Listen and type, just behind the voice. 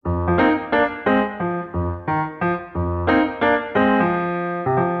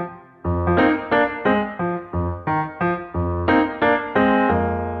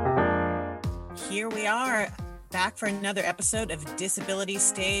for another episode of Disability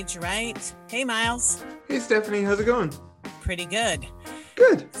Stage Right. Hey, Miles. Hey, Stephanie. How's it going? Pretty good.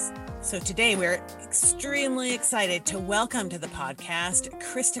 Good. So today we're extremely excited to welcome to the podcast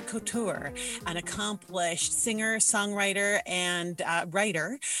Krista Couture, an accomplished singer, songwriter, and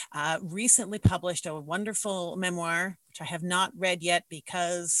writer. Recently published a wonderful memoir, which I have not read yet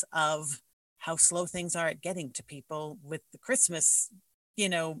because of how slow things are at getting to people with the Christmas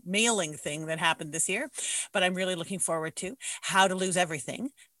mailing thing that happened this year. But I'm really looking forward to How to Lose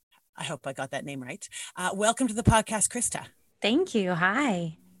Everything. I hope I got that name right. Welcome to the podcast, Krista. Thank you.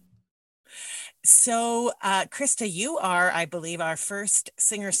 Hi. So, Krista, you are, I believe, our first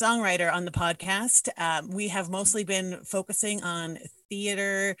singer-songwriter on the podcast. We have mostly been focusing on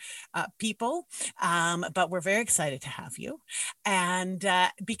theater people, but we're very excited to have you. And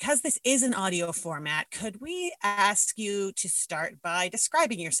because this is an audio format, could we ask you to start by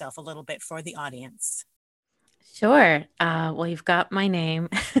describing yourself a little bit for the audience? Sure. Well, you've got my name.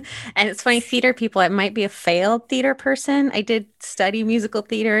 And it's funny, theater people, I might be a failed theater person. I did study musical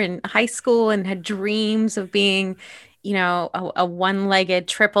theater in high school and had dreams of being, a one-legged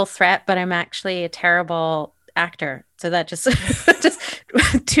triple threat, but I'm actually a terrible actor. So that just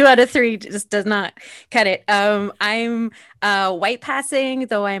 2 out of 3 just does not cut it. I'm white passing,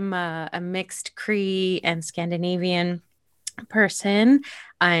 though I'm a mixed Cree and Scandinavian person.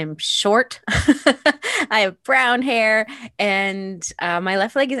 I'm short. I have brown hair, and my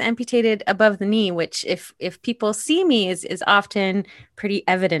left leg is amputated above the knee, which if people see me is often pretty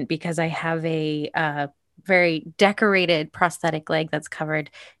evident because I have a very decorated prosthetic leg that's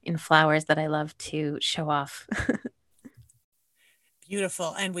covered in flowers that I love to show off.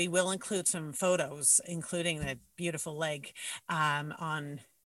 Beautiful. And we will include some photos, including the beautiful leg, on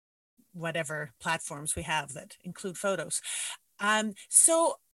whatever platforms we have that include photos.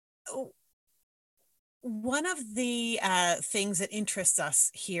 So one of the things that interests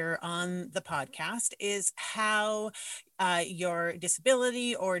us here on the podcast is how your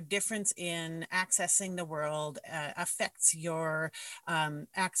disability or difference in accessing the world affects your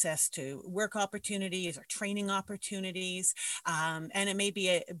access to work opportunities or training opportunities. And it may be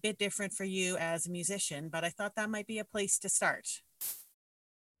a bit different for you as a musician, but I thought that might be a place to start.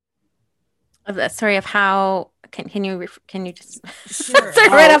 Sorry, of how can you just Sure.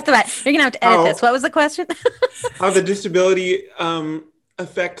 right off the bat, you're gonna have to edit this. What was the question? How the disability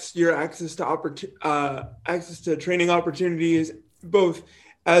affects your access to training opportunities, both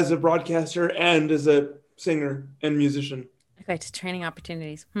as a broadcaster and as a singer and musician. Okay, to training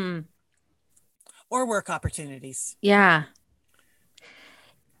opportunities. Or work opportunities. Yeah.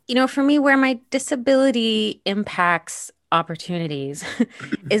 For me, where my disability impacts opportunities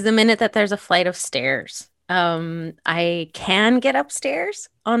is the minute that there's a flight of stairs. I can get upstairs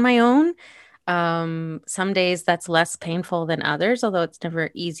on my own. Some days that's less painful than others, although it's never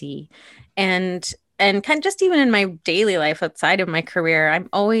easy. And kind of just even in my daily life outside of my career, I'm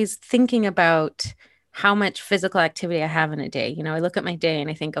always thinking about how much physical activity I have in a day. I look at my day and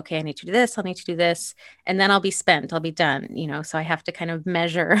I think, okay, I need to do this, I'll need to do this, and then I'll be spent, I'll be done, so I have to kind of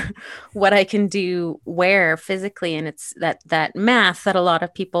measure what I can do where physically. And it's that math that a lot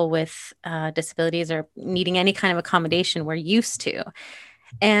of people with disabilities or needing any kind of accommodation we're used to.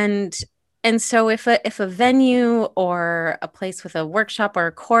 And so if a venue or a place with a workshop or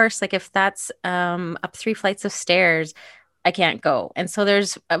a course, like if that's up 3 flights of stairs, I can't go. And so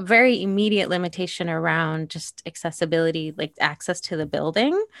there's a very immediate limitation around just accessibility, like access to the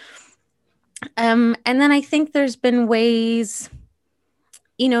building. And then I think there's been ways,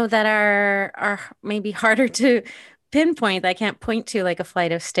 that are maybe harder to pinpoint. I can't point to like a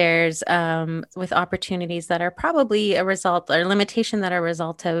flight of stairs with opportunities that are probably a result or limitation that are a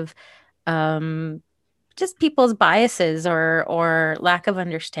result of just people's biases or lack of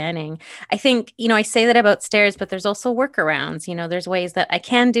understanding. I think, I say that about stairs, but there's also workarounds. There's ways that I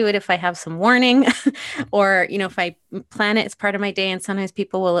can do it if I have some warning or, if I plan it as part of my day, and sometimes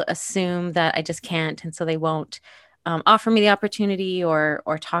people will assume that I just can't. And so they won't offer me the opportunity or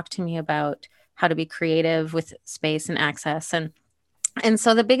talk to me about how to be creative with space and access. And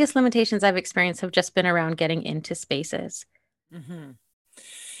so the biggest limitations I've experienced have just been around getting into spaces. Mm-hmm.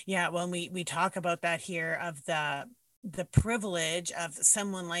 Yeah, well, we talk about that here of the privilege of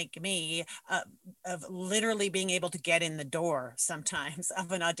someone like me of literally being able to get in the door sometimes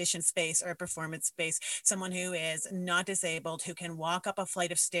of an audition space or a performance space, someone who is not disabled, who can walk up a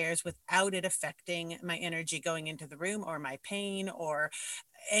flight of stairs without it affecting my energy going into the room or my pain or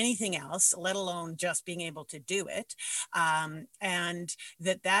anything else, let alone just being able to do it. And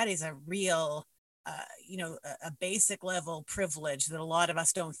that is a real a basic level privilege that a lot of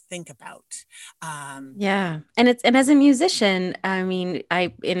us don't think about. Yeah. And as a musician, I mean,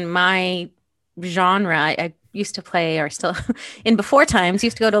 in my genre, I used to play, or still in before times,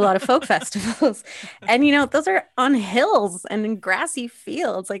 used to go to a lot of folk festivals. And, those are on hills and in grassy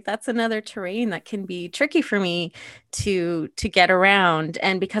fields. Like that's another terrain that can be tricky for me to get around.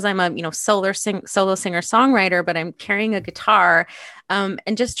 And because I'm a, solo singer songwriter, but I'm carrying a guitar,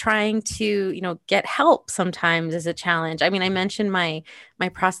 and just trying to, get help sometimes is a challenge. I mean, I mentioned my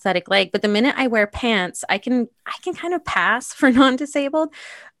prosthetic leg, but the minute I wear pants, I can kind of pass for non-disabled,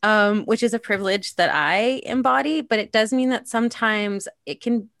 which is a privilege that I embody. But it does mean that sometimes it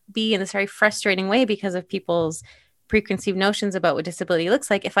can be in this very frustrating way because of people's preconceived notions about what disability looks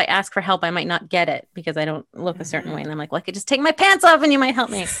like. If I ask for help, I might not get it because I don't look a certain way. And I'm like, well, I could just take my pants off and you might help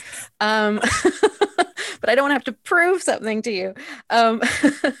me. But I don't want to have to prove something to you.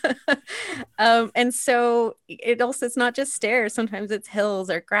 And so it's not just stairs. Sometimes it's hills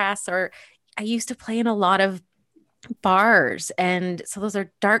or grass, or I used to play in a lot of bars. And so those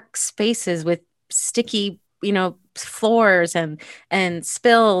are dark spaces with sticky, floors and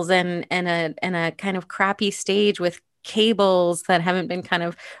spills and a kind of crappy stage with cables that haven't been kind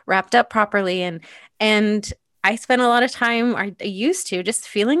of wrapped up properly. And I spent a lot of time, I used to, just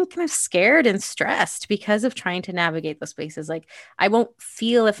feeling kind of scared and stressed because of trying to navigate those spaces. Like I won't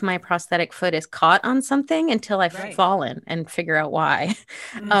feel if my prosthetic foot is caught on something until I've fallen and figure out why.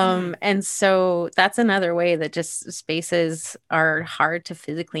 Mm-hmm. And so that's another way that just spaces are hard to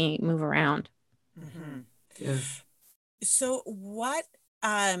physically move around. Mm-hmm. Yeah. So what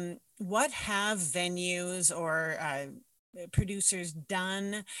have venues or producers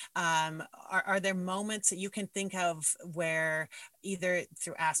done? Are there moments that you can think of where either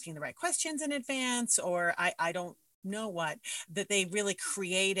through asking the right questions in advance, or I don't know what, that they really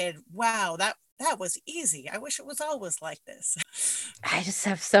created, wow, that was easy. I wish it was always like this. I just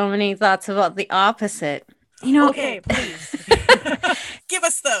have so many thoughts about the opposite. Okay, please. Give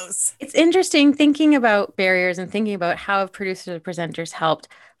us those. It's interesting thinking about barriers and thinking about how have producers or presenters helped.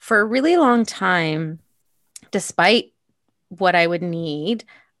 For a really long time, despite what I would need,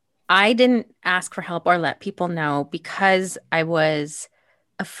 I didn't ask for help or let people know because I was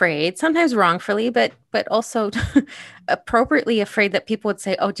afraid, sometimes wrongfully, but also appropriately afraid that people would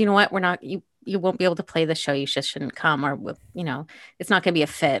say, oh, do you know what? You won't be able to play the show. You just shouldn't come, or, it's not going to be a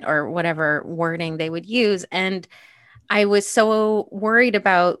fit, or whatever wording they would use. And I was so worried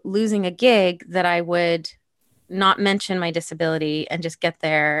about losing a gig that I would not mention my disability and just get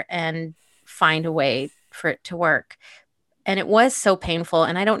there and find a way for it to work. And it was so painful.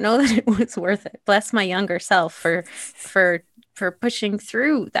 And I don't know that it was worth it. Bless my younger self for pushing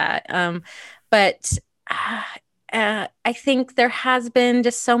through that. But I think there has been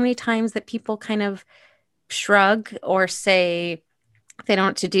just so many times that people kind of shrug or say they don't know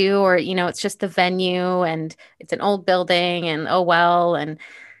what to do, or, it's just the venue and it's an old building and, oh, well. And,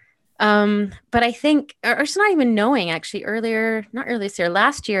 but I think, or it's not even knowing, actually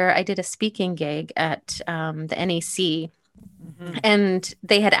last year, I did a speaking gig at the NEC. Mm-hmm. And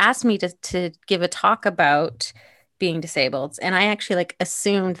they had asked me to give a talk about being disabled. And I actually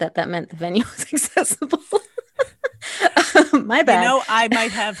assumed that meant the venue was accessible. My bad. I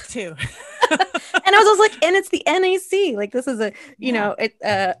might have too. And I was like, and it's the NAC. This is it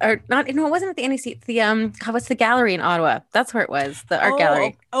wasn't at the NAC. It's the what's the gallery in Ottawa? That's where it was, the art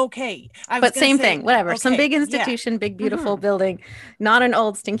gallery. Okay. But same thing, whatever. Okay. Some big institution, big, beautiful building, not an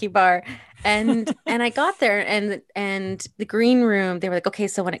old stinky bar. And I got there and the green room, they were like, okay,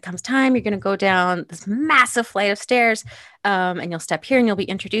 so when it comes time, you're going to go down this massive flight of stairs, and you'll step here and you'll be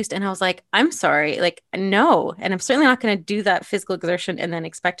introduced. And I was like, I'm sorry, no. And I'm certainly not going to do that physical exertion and then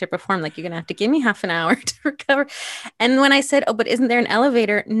expect to perform. You're going to have to give me half an hour to recover. And when I said, oh, but isn't there an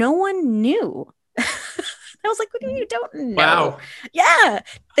elevator? No one knew. I was like, what do you don't know? Wow. Yeah.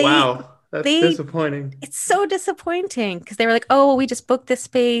 Wow. That's disappointing. It's so disappointing because they were like, oh, well, we just booked this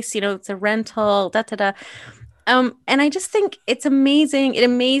space, it's a rental, da-da-da. And I just think it's amazing. It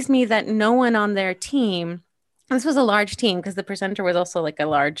amazed me that no one on their team, this was a large team because the presenter was also a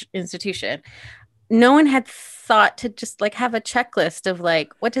large institution. No one had thought to just have a checklist of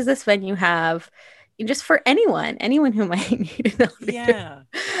what does this venue have? Just for anyone who might need an elevator.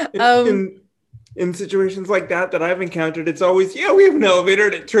 Yeah. In situations like that I've encountered, it's always, we have an elevator,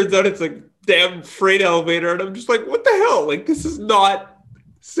 and it turns out it's a damn freight elevator, and I'm just like, what the hell? This is not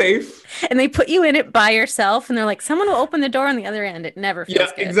safe. And they put you in it by yourself, and they're like, someone will open the door on the other end. It never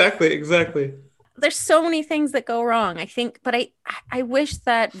feels good. Exactly. There's so many things that go wrong, I think, but I wish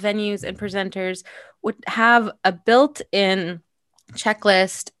that venues and presenters would have a built-in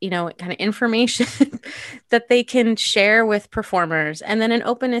checklist, kind of information that they can share with performers, and then an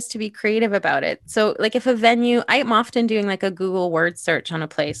openness to be creative about it. So like if a venue, I'm often doing like a Google word search on a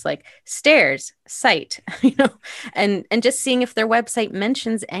place like stairs, site, and just seeing if their website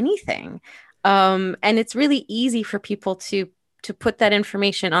mentions anything. And it's really easy for people to put that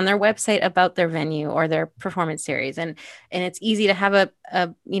information on their website about their venue or their performance series. And it's easy to have a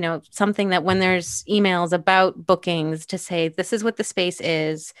something that when there's emails about bookings to say, this is what the space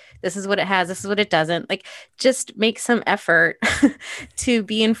is, this is what it has, this is what it doesn't, like just make some effort to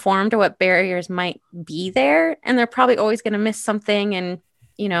be informed of what barriers might be there. And they're probably always going to miss something. And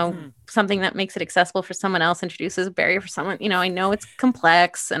something that makes it accessible for someone else introduces a barrier for someone, I know it's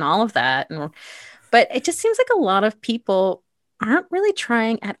complex and all of that. But it just seems like a lot of people aren't really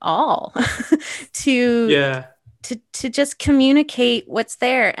trying at all to just communicate what's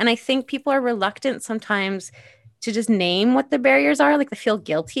there. And I think people are reluctant sometimes to just name what the barriers are. Like they feel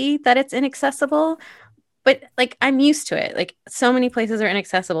guilty that it's inaccessible, but like I'm used to it. Like so many places are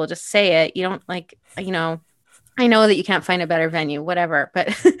inaccessible. Just say it. You don't I know that you can't find a better venue, whatever. But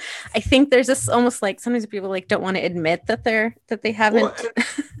I think there's this almost like sometimes people like don't want to admit that they haven't. Well,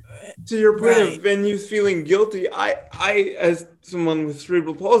 to your point of venues feeling guilty, I as someone with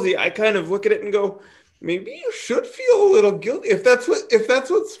cerebral palsy, I kind of look at it and go, maybe you should feel a little guilty if that's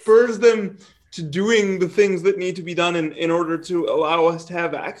what spurs them to doing the things that need to be done in order to allow us to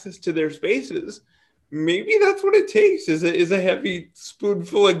have access to their spaces. Maybe that's what it takes is a heavy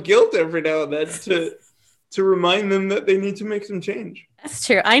spoonful of guilt every now and then to remind them that they need to make some change. That's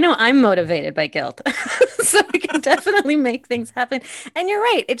true. I know I'm motivated by guilt. So we can definitely make things happen. And you're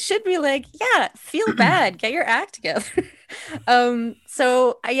right. It should be like, yeah, feel bad, get your act together.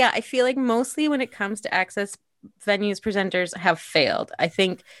 I feel like mostly when it comes to access, venues presenters have failed. I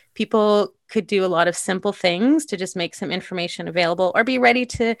think people could do a lot of simple things to just make some information available or be ready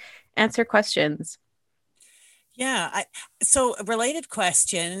to answer questions. Yeah. So a related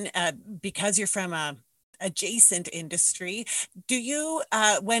question, because you're from a adjacent industry, do you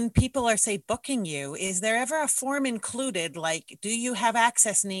when people are say booking you, is there ever a form included, like do you have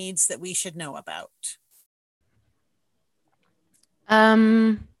access needs that we should know about?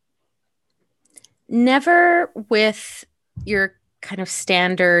 Never with your kind of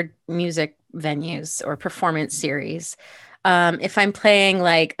standard music venues or performance series. If I'm playing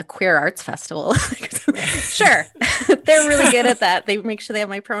like a queer arts festival, sure, they're really good at that. They make sure they have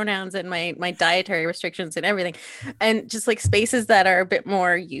my pronouns and my dietary restrictions and everything. And just like spaces that are a bit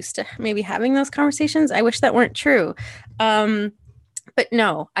more used to maybe having those conversations. I wish that weren't true. But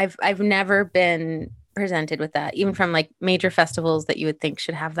no, I've never been presented with that, even from like major festivals that you would think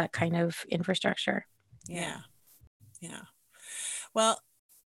should have that kind of infrastructure. Yeah. Well,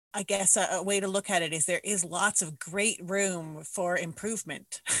 I guess a way to look at it is there is lots of great room for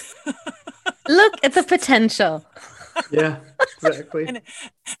improvement. Look at the potential. Yeah, exactly.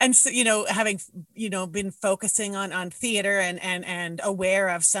 and so, having, been focusing on theater and aware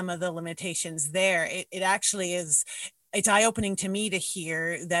of some of the limitations there, it actually is, it's eye-opening to me to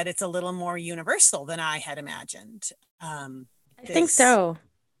hear that it's a little more universal than I had imagined. I think so.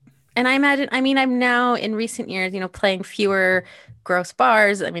 And I'm now in recent years, playing fewer gross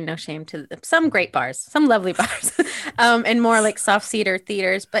bars. I mean, no shame to some great bars, some lovely bars, and more like soft seater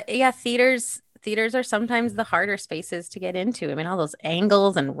theaters. But yeah, theaters are sometimes the harder spaces to get into. I mean, all those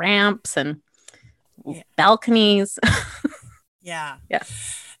angles and ramps and balconies. Yeah. Yeah.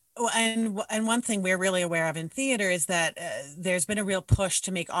 And one thing we're really aware of in theater is that there's been a real push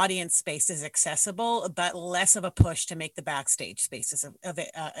to make audience spaces accessible, but less of a push to make the backstage spaces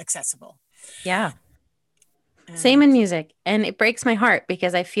accessible. Yeah. Same in music. And it breaks my heart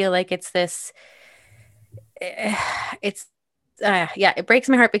because I feel like it breaks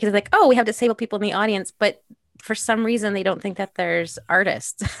my heart because it's like, oh, we have disabled people in the audience, but for some reason they don't think that there's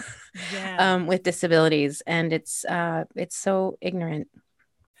artists with disabilities. And it's so ignorant.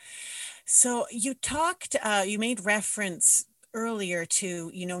 So you you made reference earlier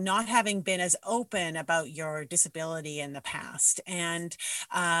to, not having been as open about your disability in the past. And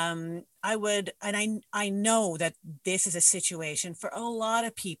I know that this is a situation for a lot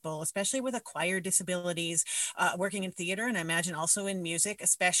of people, especially with acquired disabilities, working in theater, and I imagine also in music,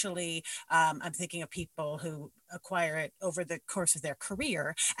 especially I'm thinking of people who acquire it over the course of their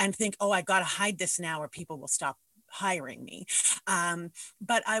career and think, oh, I got to hide this now or people will stop hiring me.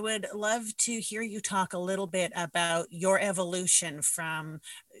 But I would love to hear you talk a little bit about your evolution from,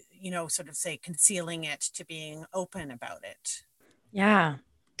 sort of say concealing it to being open about it. Yeah.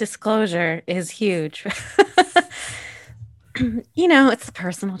 Disclosure is huge. It's a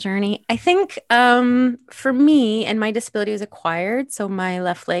personal journey. I think for me, and my disability was acquired. So my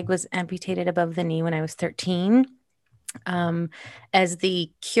left leg was amputated above the knee when I was 13 as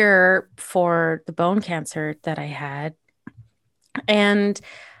the cure for the bone cancer that I had. And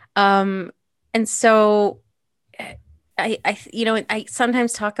so I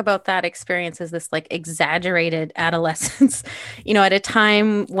sometimes talk about that experience as this like exaggerated adolescence, at a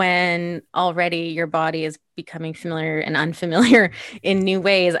time when already your body is becoming familiar and unfamiliar in new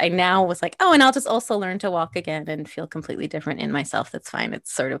ways. I now was like, oh, and I'll just also learn to walk again and feel completely different in myself. That's fine.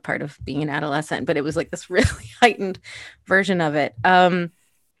 It's sort of part of being an adolescent, but it was like this really heightened version of it.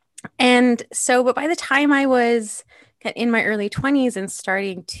 And so, but by the time I was in my early 20s and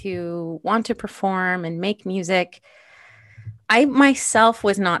starting to want to perform and make music, I myself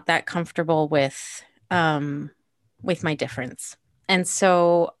was not that comfortable with my difference. And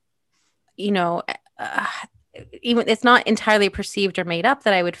so, even it's not entirely perceived or made up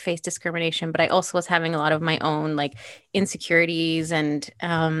that I would face discrimination, but I also was having a lot of my own like insecurities and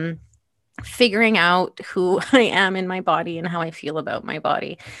figuring out who I am in my body and how I feel about my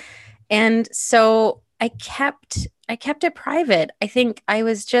body. And so I kept it private. I think I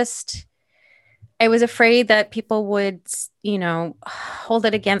was afraid that people would, hold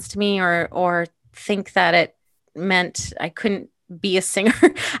it against me or think that it meant I couldn't be a singer.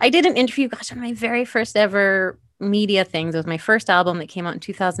 I did an interview, on my very first ever media things. It was my first album that came out in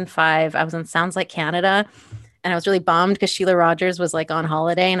 2005. I was on Sounds Like Canada, and I was really bummed because Sheila Rogers was like on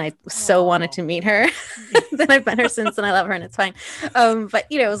holiday, and I so wanted to meet her. Then I've met her since, and I love her, and it's fine. But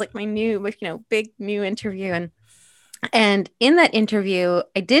it was like my new, big new interview, and in that interview,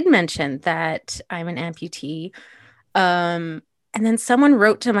 I did mention that I'm an amputee. And then someone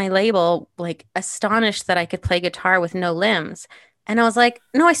wrote to my label, like astonished that I could play guitar with no limbs. And I was like,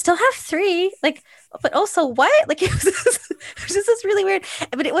 no, I still have 3. Like, but also what? Like, it was just this really weird.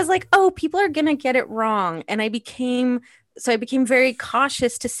 But it was like, oh, people are going to get it wrong. And I became very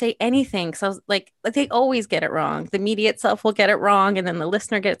cautious to say anything. Because I was like, they always get it wrong. The media itself will get it wrong. And then the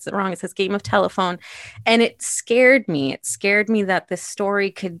listener gets it wrong. It's this game of telephone. And it scared me. It scared me that this story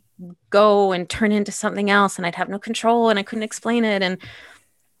could go and turn into something else. And I'd have no control and I couldn't explain it. And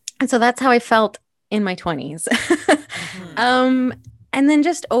so that's how I felt in my 20s. Mm-hmm. And then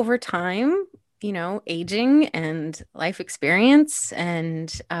just over time, aging and life experience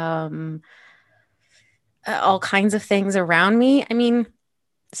and all kinds of things around me. I mean,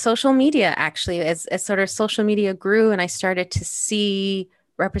 social media actually, as sort of social media grew and I started to see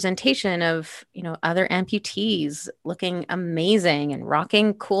representation of, other amputees looking amazing and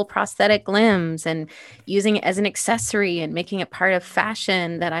rocking cool prosthetic limbs and using it as an accessory and making it part of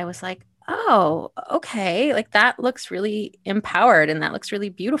fashion, that I was like, oh, okay, like that looks really empowered and that looks really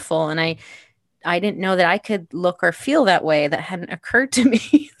beautiful. And I didn't know that I could look or feel that way. That hadn't occurred to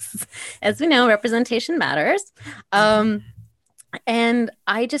me. As we know, representation matters. And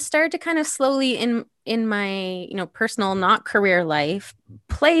I just started to kind of slowly in my, personal, not career life,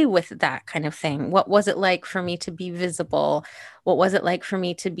 play with that kind of thing. What was it like for me to be visible? What was it like for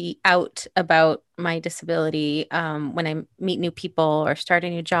me to be out about my disability when I meet new people or start a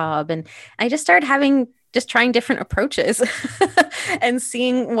new job? And I just started trying different approaches and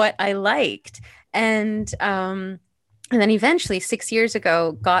seeing what I liked. And then eventually 6 years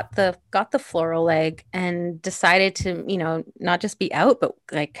ago, got the floral leg and decided to, not just be out, but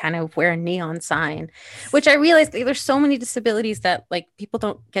like kind of wear a neon sign, which I realized there's so many disabilities that like people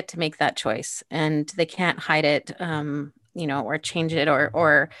don't get to make that choice and they can't hide it, or change it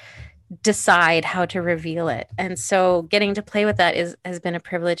or decide how to reveal it. And so getting to play with that has been a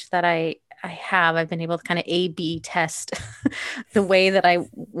privilege that I've been able to kind of A/B test the way that I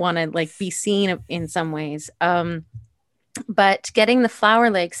want to like be seen in some ways. But getting the flower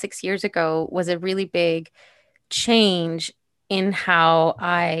leg 6 years ago was a really big change in how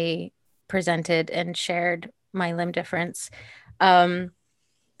I presented and shared my limb difference. And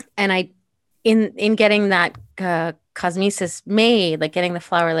in getting that cosmesis made, like getting the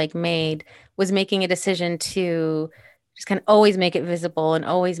flower leg made, was making a decision to just kind of always make it visible and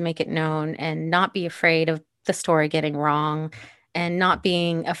always make it known and not be afraid of the story getting wrong and not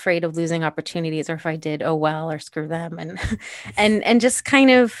being afraid of losing opportunities, or if I did, oh well, or screw them, and just kind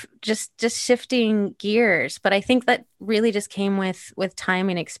of just shifting gears. But I think that really just came with time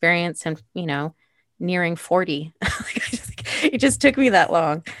and experience and, nearing 40. It just took me that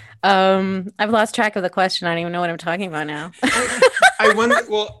long. I've lost track of the question. I don't even know what I'm talking about now. I wonder,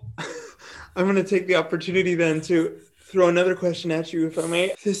 well, I'm going to take the opportunity then to throw another question at you, if I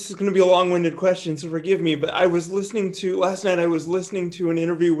may. This is going to be a long-winded question, so forgive me, but last night I was listening to an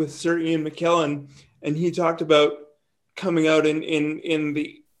interview with Sir Ian McKellen, and he talked about coming out in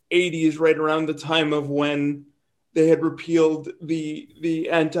the 80s, right around the time of when they had repealed the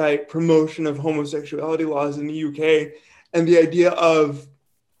anti-promotion of homosexuality laws in the UK, and the idea of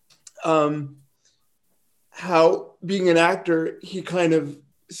how being an actor, he kind of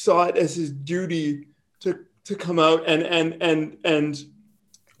saw it as his duty to come out and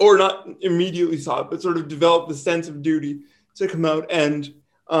or not immediately saw it, but sort of develop the sense of duty to come out and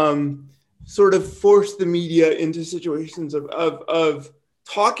sort of force the media into situations of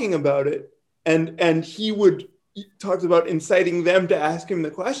talking about it. And he talked about inciting them to ask him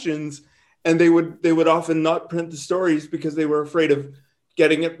the questions, and they would often not print the stories because they were afraid of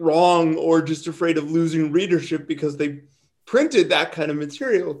getting it wrong, or just afraid of losing readership because they printed that kind of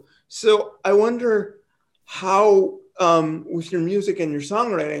material. So I wonder how, with your music and your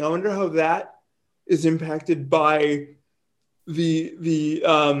songwriting, I wonder how that is impacted by the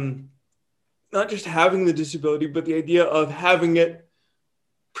not just having the disability, but the idea of having it,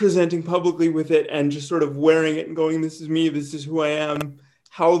 presenting publicly with it, and just sort of wearing it and going, this is me, this is who I am,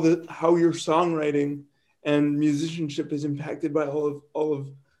 how your songwriting and musicianship is impacted by all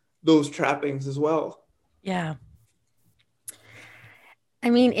of those trappings as well. Yeah. I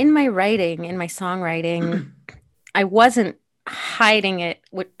mean, in my songwriting, I wasn't hiding it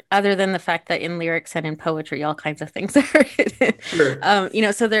other than the fact that in lyrics and in poetry, all kinds of things are hidden. Sure.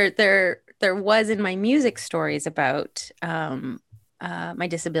 So there was in my music stories about my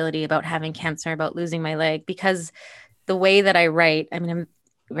disability, about having cancer, about losing my leg, because the way that I write, I mean, I'm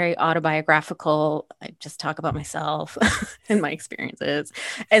very autobiographical. I just talk about myself and my experiences.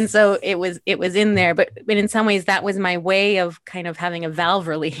 And so it was in there, but in some ways that was my way of kind of having a valve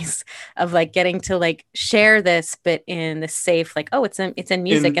release of like getting to like share this, but in the safe, like, oh, it's in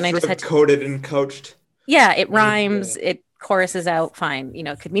music. And I just had to code it and coached. Yeah. It rhymes, it choruses out fine.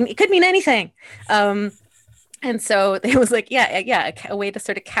 It could mean anything. And so it was like, a way to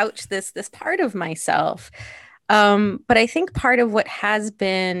sort of couch this part of myself. But I think part of what has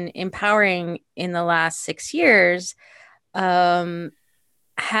been empowering in the last 6 years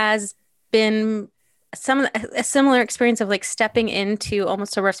has been a similar experience of like stepping into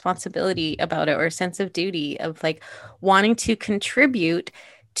almost a responsibility about it, or a sense of duty of like wanting to contribute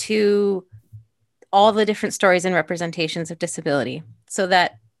to all the different stories and representations of disability, so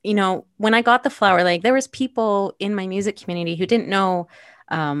that, when I got the flower leg, there was people in my music community who didn't know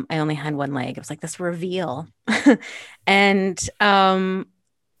I only had one leg. It was like this reveal. And I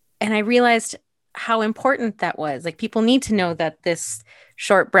realized how important that was. Like, people need to know that this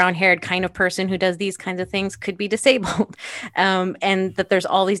short brown-haired kind of person who does these kinds of things could be disabled. And that there's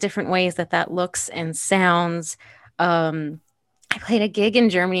all these different ways that looks and sounds. I played a gig in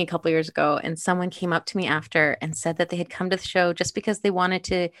Germany a couple of years ago, and someone came up to me after and said that they had come to the show just because they wanted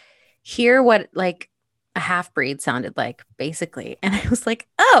to hear what like a half-breed sounded like, basically. And I was like,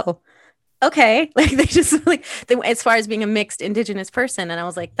 oh, okay. Like, they just like, as far as being a mixed Indigenous person. And I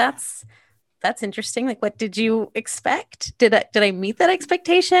was like, that's interesting. Like, what did you expect? Did I meet that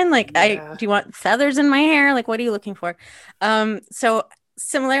expectation? Like, do you want feathers in my hair? Like, what are you looking for? So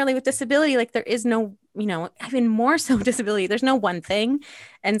similarly with disability, like, there is no, even more so disability, there's no one thing.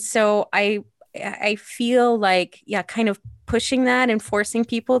 And so I feel like, kind of pushing that and forcing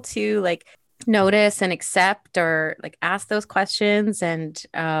people to like notice and accept, or like ask those questions, and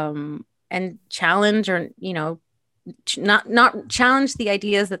challenge, or not challenge the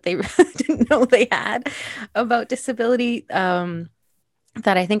ideas that they didn't know they had about disability.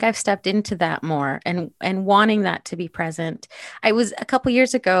 That I think I've stepped into that more, and wanting that to be present. I was a couple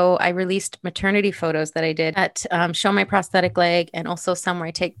years ago, I released maternity photos that I did at Show My Prosthetic Leg, and also some where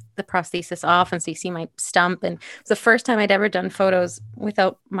I take the prosthesis off, and so you see my stump. And it's the first time I'd ever done photos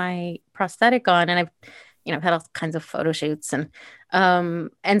without my prosthetic on. And I've had all kinds of photo shoots, and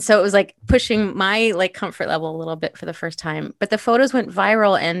so it was like pushing my like comfort level a little bit for the first time. But the photos went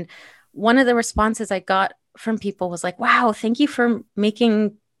viral, and one of the responses I got from people was like, wow, thank you for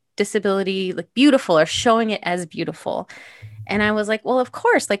making disability like beautiful, or showing it as beautiful. And I was like, well, of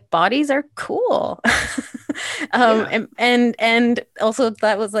course, like, bodies are cool. And also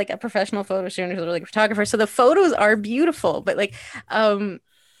that was like a professional photo shoot, and it was like a photographer. So the photos are beautiful, but like,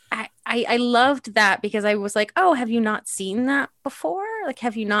 I loved that, because I was like, oh, have you not seen that before? Like,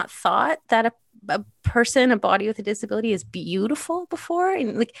 have you not thought that a person, a body with a disability, is beautiful before?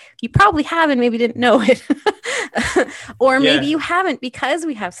 And like, you probably haven't, maybe didn't know it. Or maybe you haven't, because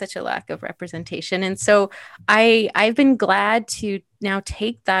we have such a lack of representation. And so I've been glad to now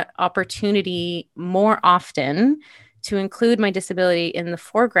take that opportunity more often to include my disability in the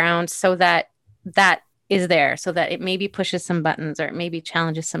foreground, so that is there, so that it maybe pushes some buttons, or it maybe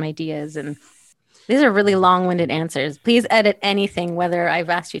challenges some ideas. And These are really long-winded answers. Please edit anything, whether I've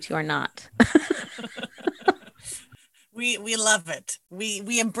asked you to or not. We love it.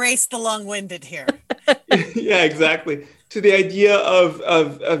 We embrace the long-winded here. Yeah, exactly. To the idea of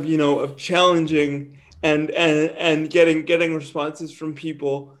of challenging and getting responses from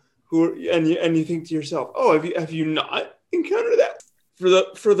people and you think to yourself, oh, have you not encountered that?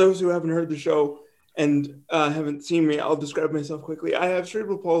 For those who haven't heard the show and haven't seen me, I'll describe myself quickly. I have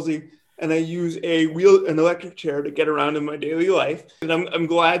cerebral palsy, and I use an electric chair to get around in my daily life. And I'm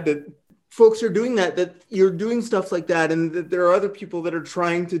glad that folks are doing that you're doing stuff like that, and that there are other people that are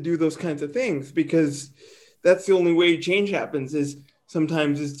trying to do those kinds of things, because that's the only way change happens is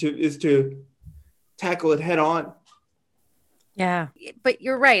to tackle it head on. Yeah, but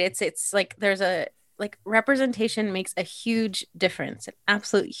you're right. It's like there's a representation makes a huge difference, an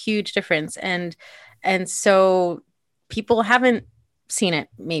absolute huge difference. And so people haven't seen it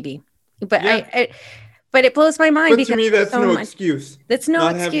maybe, but yeah. But it blows my mind. But because to me, that's no excuse. That's no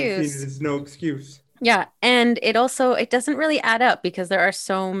Not excuse. Having seen it is no excuse. Yeah. And it doesn't really add up, because there are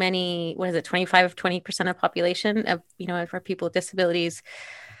so many, 20% of population of, for people with disabilities.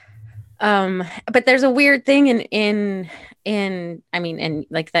 But there's a weird thing in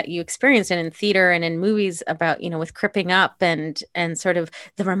like that you experience it in theater and in movies about, with Cripping Up and sort of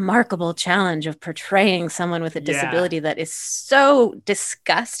the remarkable challenge of portraying someone with a disability that is so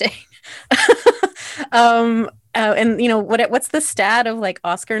disgusting. And what's the stat of like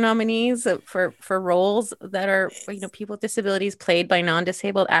Oscar nominees for roles that are, people with disabilities played by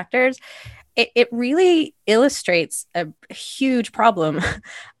non-disabled actors? It really illustrates a huge problem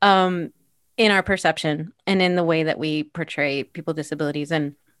in our perception and in the way that we portray people with disabilities.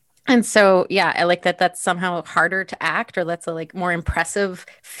 And so, yeah, I like that that's somehow harder to act, or that's a more impressive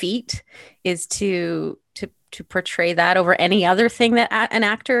feat, is to portray that over any other thing that an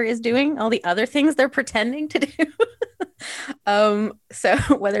actor is doing, all the other things they're pretending to do. So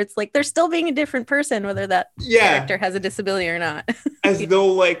whether it's they're still being a different person, whether that character has a disability or not. As though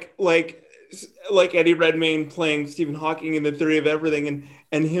like Eddie Redmayne playing Stephen Hawking in The Theory of Everything,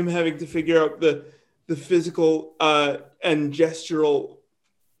 and him having to figure out the physical and gestural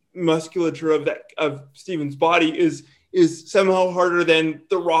musculature of Stephen's body is somehow harder than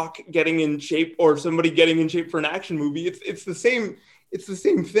The Rock getting in shape, or somebody getting in shape for an action movie. It's the same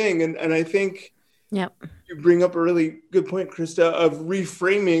thing, and I think you bring up a really good point, Krista, of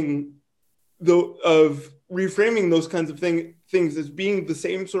reframing those kinds of things as being the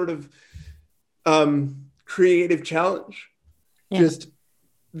same sort of creative challenge. Just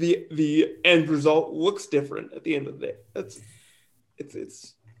the end result looks different at the end of the day.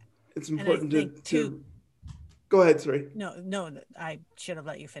 It's important to go ahead. Sorry. No, I should have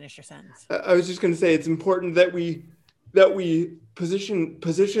let you finish your sentence. I was just going to say it's important that we position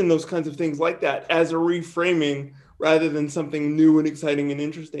those kinds of things like that as a reframing rather than something new and exciting and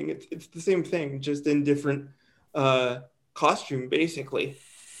interesting. It's the same thing, just in different costume, basically.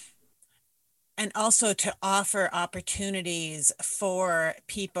 And also to offer opportunities for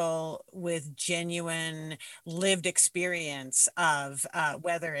people with genuine lived experience of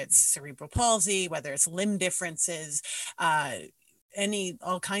whether it's cerebral palsy, whether it's limb differences,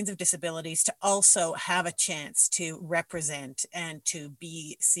 all kinds of disabilities, to also have a chance to represent and to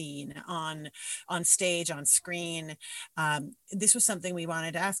be seen on stage, on screen. This was something we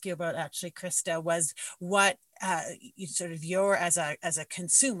wanted to ask you about, actually, Krista, was what you're as a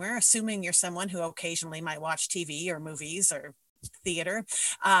consumer, assuming you're someone who occasionally might watch TV or movies or theater,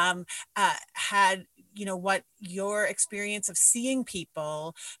 had what your experience of seeing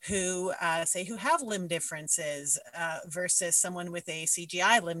people who who have limb differences versus someone with a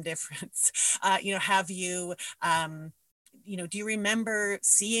CGI limb difference. Have you do you remember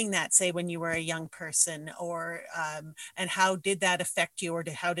seeing that, say, when you were a young person, or and how did that affect you, or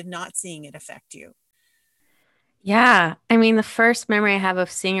how did not seeing it affect you? Yeah. I mean, the first memory I have of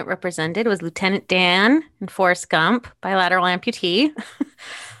seeing it represented was Lieutenant Dan in Forrest Gump, bilateral amputee.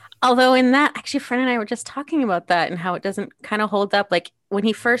 Although in that, actually, a friend and I were just talking about that and how it doesn't kind of hold up. Like when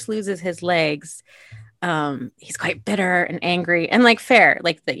he first loses his legs, he's quite bitter and angry and fair,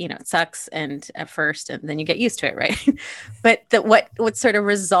 it sucks and at first, and then you get used to it, right? But what sort of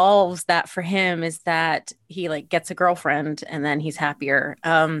resolves that for him is that he gets a girlfriend and then he's happier.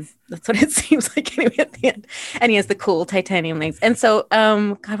 That's what it seems like anyway at the end. And he has the cool titanium legs. And so,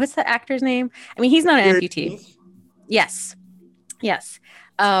 God, what's that actor's name? I mean, he's not an amputee. Yes.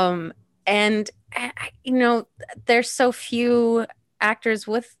 And there's so few actors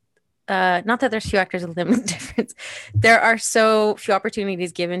with not that there's few actors with limb difference. There are so few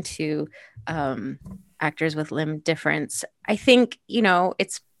opportunities given to actors with limb difference. I think,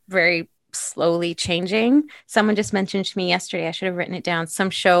 it's very slowly changing. Someone just mentioned to me yesterday, I should have written it down, some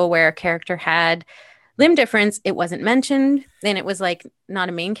show where a character had limb difference. It wasn't mentioned. Then it was like not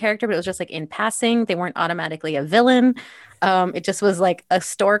a main character, but it was just like in passing. They weren't automatically a villain. It just was like a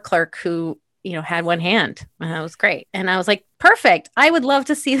store clerk who, you know, had one hand. And that was great. And I was like, perfect. I would love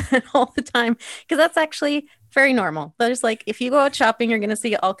to see that all the time, because that's actually very normal. There's like, if you go out shopping, you're going to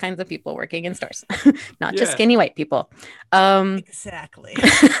see all kinds of people working in stores, not just skinny white people. Exactly.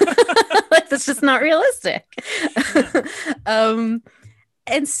 Like, that's just not realistic.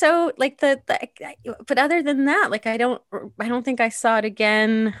 And so like but other than that, like I don't think I saw it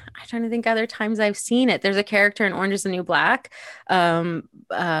again. I'm trying to think other times I've seen it. There's a character in Orange is the New Black, but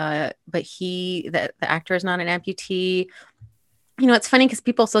the actor is not an amputee. You know, it's funny because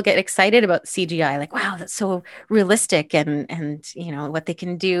people still get excited about CGI, like, wow, that's so realistic, and you know what they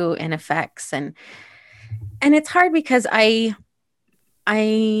can do in effects, and it's hard because I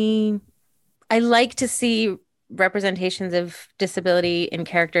like to see representations of disability in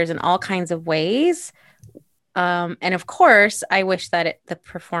characters in all kinds of ways. And of course, I wish that the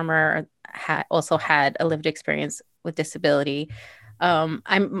performer also had a lived experience with disability.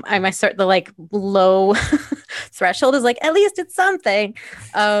 I might start the like low threshold is like, at least it's something.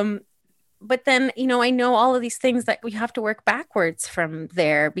 But then, you know, I know all of these things that we have to work backwards from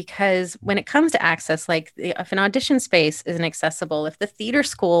there, because when it comes to access, like if an audition space isn't accessible, if the theater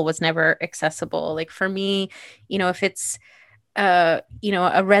school was never accessible, like for me, you know, if it's, you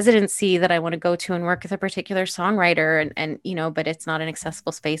know, a residency that I want to go to and work with a particular songwriter and, you know, but it's not an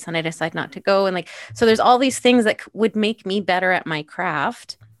accessible space and I decide not to go. And like, so there's all these things that would make me better at my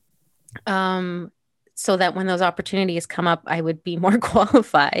craft. So that when those opportunities come up, I would be more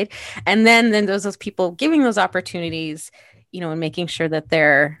qualified. And then there's those people giving those opportunities, you know, and making sure that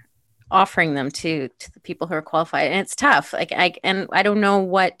they're offering them to the people who are qualified. And it's tough. Like I don't know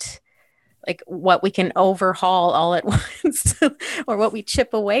what we can overhaul all at once or what we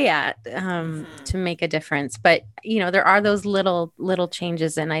chip away at to make a difference. But, you know, there are those little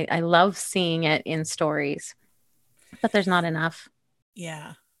changes, and I love seeing it in stories, but there's not enough.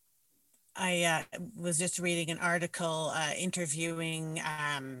 Yeah. I was just reading an article interviewing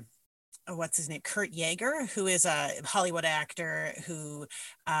what's his name, Kurt Yeager, who is a Hollywood actor who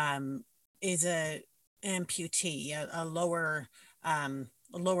is a amputee, a lower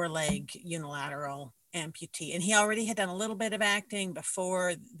leg unilateral amputee, and he already had done a little bit of acting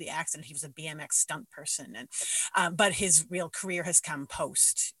before the accident. He was a BMX stunt person, and but his real career has come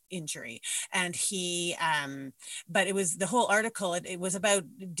post injury. And he but it was the whole article, it was about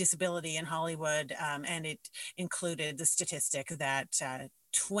disability in Hollywood, and it included the statistic that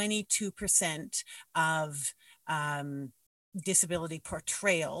 22% of disability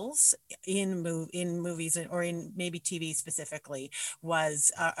portrayals in movies or in maybe TV specifically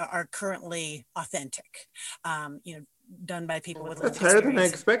are currently authentic, you know, done by people with that's higher than I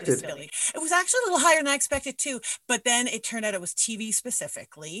expected. Disability. It was actually a little higher than I expected too, but then it turned out it was TV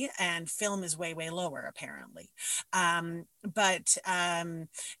specifically, and film is way lower apparently. But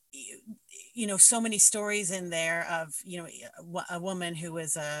you know, so many stories in there of, you know, a woman who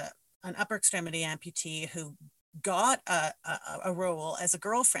was an upper extremity amputee who got a role as a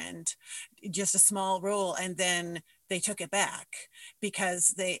girlfriend, just a small role, and then they took it back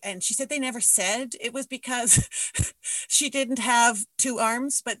because she said they never said it was because she didn't have two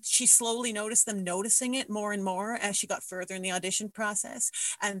arms, but she slowly noticed them noticing it more and more as she got further in the audition process.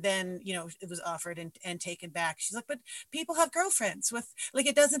 And then, you know, it was offered and taken back. She's like, but people have girlfriends with, like,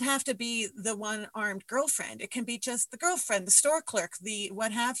 it doesn't have to be the one-armed girlfriend. It can be just the girlfriend, the store clerk, the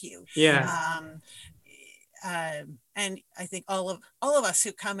what have you. Yeah. And I think all of us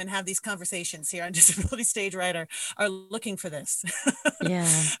who come and have these conversations here on Disability Stage Right are looking for this.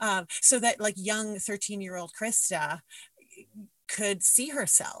 Yeah. So that like young 13-year-old Krista could see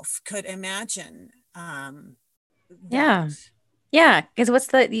herself, could imagine. Yeah,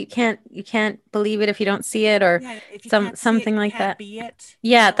 because you can't believe it if you don't see it, or something like that. Be it.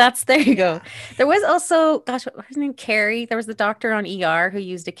 Yeah, there you go. There was also, gosh, what was his name? Carrie. There was the doctor on ER who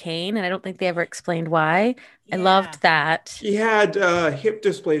used a cane, and I don't think they ever explained why. Yeah. I loved that. He had hip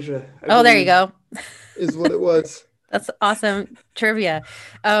dysplasia. There you go. Is what it was. That's awesome trivia.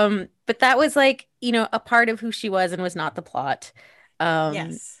 But that was like, you know, a part of who she was and was not the plot.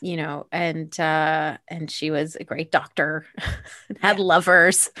 Yes. You know, and she was a great doctor, had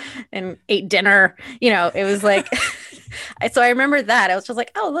lovers and ate dinner, you know, it was like, so I remember that I was just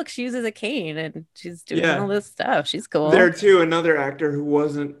like, oh, look, she uses a cane and she's doing all this stuff. She's cool. There too, another actor who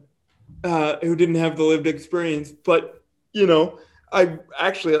who didn't have the lived experience, but you know, I've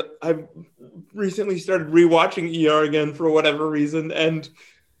recently started rewatching ER again for whatever reason. And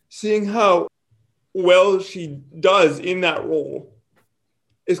seeing how well she does in that role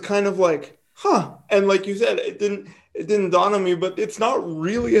is kind of like, huh. And like you said, it didn't dawn on me, but it's not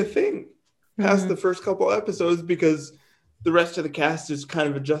really a thing past the first couple episodes, because the rest of the cast is kind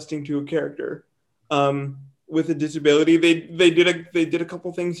of adjusting to a character with a disability. They did a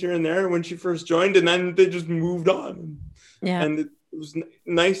couple things here and there when she first joined, and then they just moved on. Yeah. And it was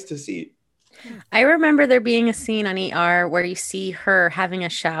nice to see. I remember there being a scene on ER where you see her having a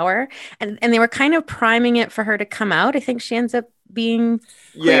shower, and they were kind of priming it for her to come out. I think she ends up being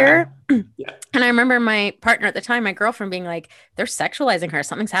queer. Yeah. And I remember my partner at the time, my girlfriend, being like, they're sexualizing her.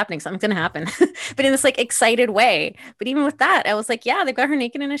 Something's happening. Something's going to happen. But in this like excited way. But even with that, I was like, yeah, they've got her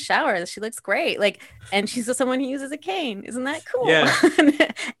naked in a shower. She looks great. Like, and she's someone who uses a cane. Isn't that cool? Yeah.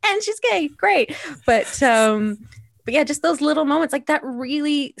 And she's gay. Great. But yeah, just those little moments like that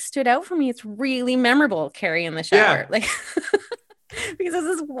really stood out for me. It's really memorable, Carrie in the shower. Like, because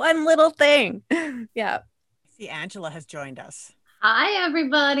this is one little thing. Yeah. See, Angela has joined us. Hi,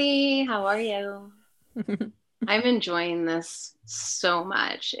 everybody. How are you? I'm enjoying this so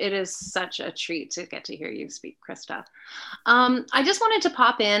much. It is such a treat to get to hear you speak, Krista. I just wanted to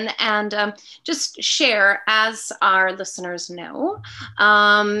pop in and just share, as our listeners know,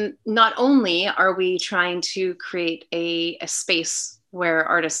 not only are we trying to create a space where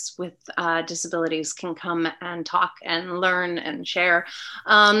artists with disabilities can come and talk and learn and share.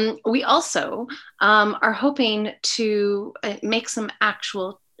 We also are hoping to make some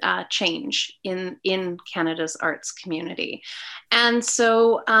actual change in Canada's arts community. And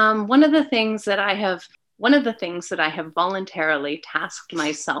so one of the things that I have voluntarily tasked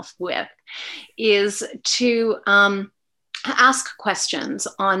myself with is to ask questions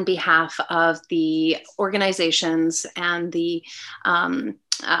on behalf of the organizations and the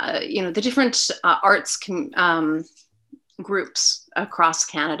the different arts groups across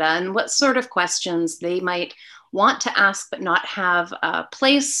Canada, and what sort of questions they might want to ask but not have a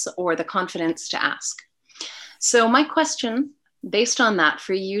place or the confidence to ask. So my question based on that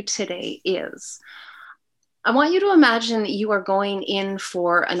for you today is, I want you to imagine that you are going in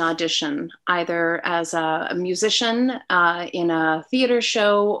for an audition, either as a musician in a theater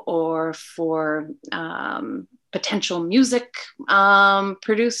show or for potential music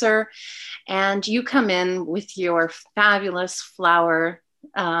producer, and you come in with your fabulous flower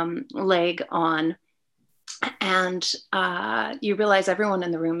leg on, and you realize everyone in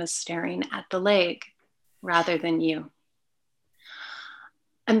the room is staring at the leg rather than you.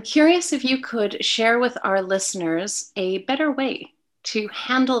 I'm curious if you could share with our listeners a better way to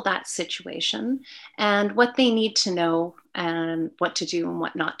handle that situation and what they need to know and what to do and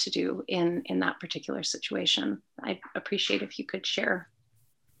what not to do in that particular situation. I'd appreciate if you could share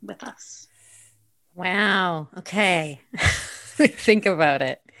with us. Wow. Okay. Think about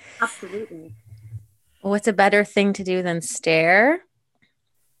it. Absolutely. What's a better thing to do than stare?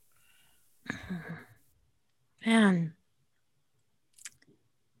 Man.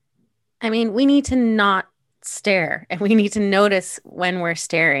 I mean, we need to not stare, and we need to notice when we're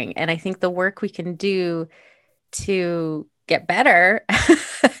staring. And I think the work we can do to get better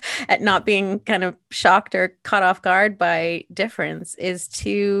at not being kind of shocked or caught off guard by difference is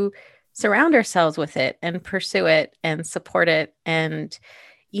to surround ourselves with it and pursue it and support it. And,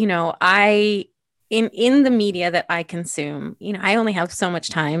 you know, in the media that I consume, you know, I only have so much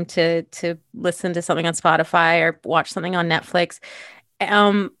time to listen to something on Spotify or watch something on Netflix.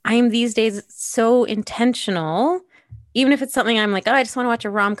 I am these days so intentional, even if it's something I'm like, oh, I just want to watch a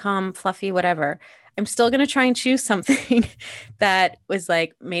rom-com, fluffy, whatever. I'm still going to try and choose something that was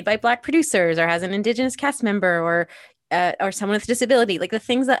like made by Black producers or has an Indigenous cast member or someone with a disability, like the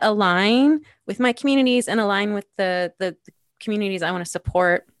things that align with my communities and align with the communities I want to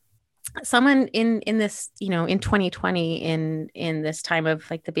support. Someone in this, you know, in 2020, in this time of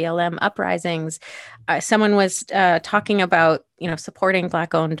like the BLM uprisings, someone was talking about, you know, supporting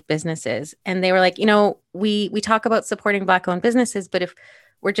Black owned businesses. And they were like, you know, we talk about supporting Black owned businesses, but if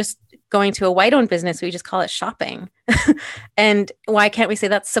we're just going to a white owned business, we just call it shopping. And why can't we say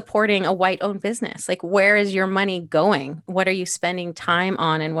that's supporting a white owned business? Like, where is your money going? What are you spending time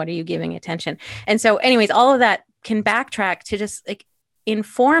on? And what are you giving attention? And so anyways, all of that can backtrack to just like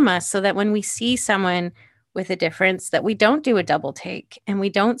inform us so that when we see someone with a difference, that we don't do a double take and we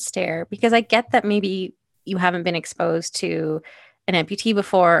don't stare, because I get that maybe you haven't been exposed to an amputee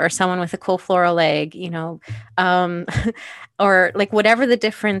before or someone with a cool floral leg, you know, or like whatever the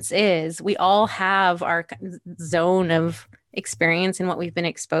difference is, we all have our zone of experience and what we've been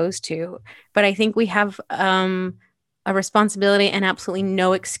exposed to. But I think we have a responsibility and absolutely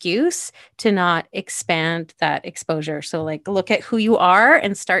no excuse to not expand that exposure. So like look at who you are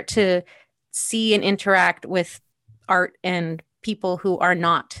and start to see and interact with art and people who are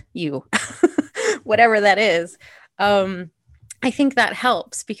not you, whatever that is. I think that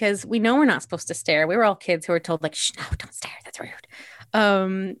helps because we know we're not supposed to stare. We were all kids who were told like, shh, no, don't stare. That's rude.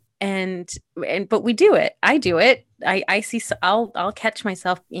 But we do it. I do it. I see, I'll catch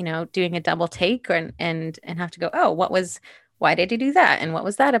myself, doing a double take and have to go, oh, why did he do that? And what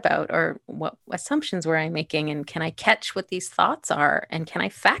was that about? Or what assumptions were I making? And can I catch what these thoughts are? And can I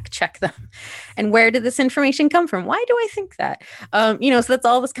fact check them? And where did this information come from? Why do I think that? So that's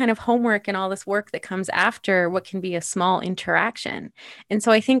all this kind of homework and all this work that comes after what can be a small interaction. And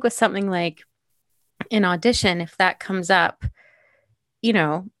so I think with something like an audition, if that comes up,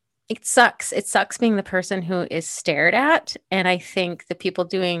 it sucks. It sucks being the person who is stared at. And I think the people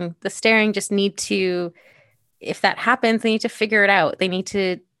doing the staring just need to, if that happens, they need to figure it out. They need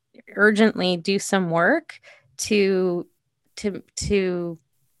to urgently do some work to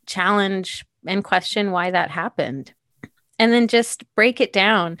challenge and question why that happened. And then just break it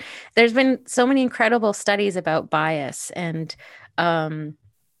down. There's been so many incredible studies about bias and the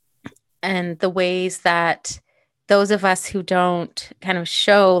ways that those of us who don't kind of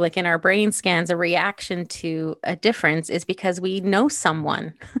show, like in our brain scans, a reaction to a difference is because we know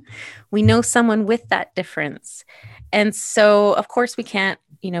someone. We know someone with that difference. And so, of course, we can't,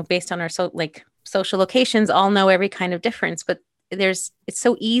 based on our social locations, all know every kind of difference. But it's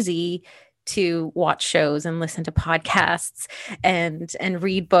so easy to watch shows and listen to podcasts and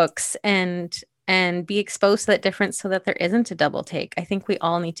read books and be exposed to that difference so that there isn't a double take. I think we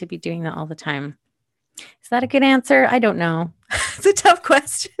all need to be doing that all the time. Is that a good answer? I don't know. It's a tough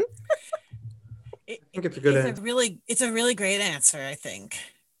question. I think it's a good answer. It's a really great answer, I think.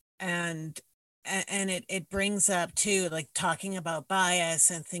 And it brings up too, like talking about bias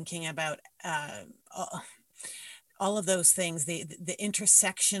and thinking about all of those things, the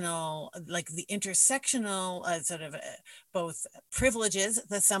intersectional sort of both privileges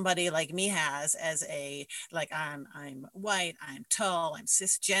that somebody like me has as I'm white, I'm tall, I'm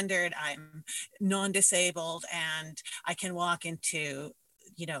cisgendered, I'm non-disabled, and I can walk into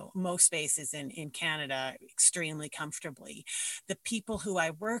most spaces in Canada extremely comfortably. The people who I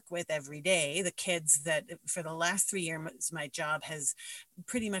work with every day, the kids that for the last 3 years, my job has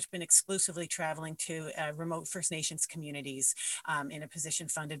pretty much been exclusively traveling to remote First Nations communities in a position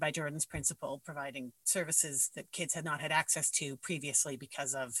funded by Jordan's Principle, providing services that kids had not had access to previously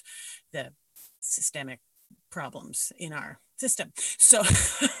because of the systemic problems in our system. So,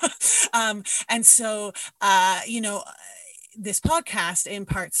 this podcast in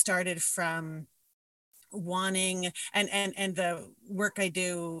part started from wanting and the work I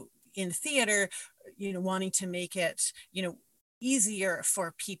do in theater, wanting to make it, easier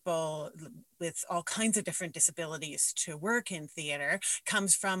for people with all kinds of different disabilities to work in theater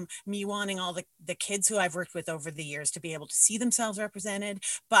comes from me wanting all the kids who I've worked with over the years to be able to see themselves represented,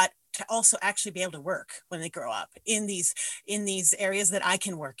 but to also actually be able to work when they grow up in these areas that I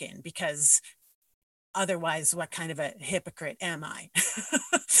can work in, because otherwise, what kind of a hypocrite am I?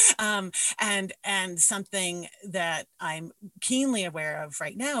 And something that I'm keenly aware of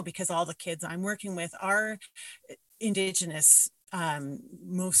right now, because all the kids I'm working with are Indigenous,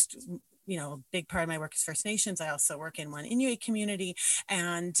 most, big part of my work is First Nations. I also work in one Inuit community,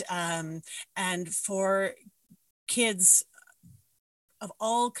 and for kids of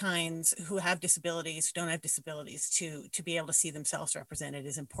all kinds who have disabilities, who don't have disabilities, to be able to see themselves represented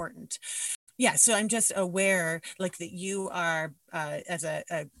is important. Yeah, so I'm just aware, like, that you are, as a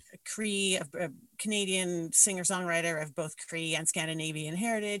Cree, a Canadian singer-songwriter of both Cree and Scandinavian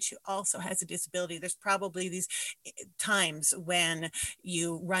heritage, who also has a disability. There's probably these times when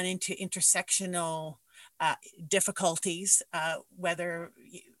you run into intersectional difficulties, whether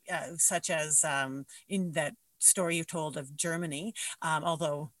such as in that story you told of Germany,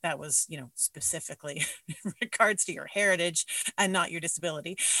 although that was, specifically in regards to your heritage and not your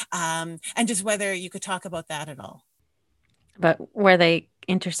disability, and just whether you could talk about that at all. But where they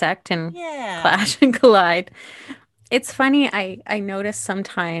intersect and clash and collide. It's funny. I notice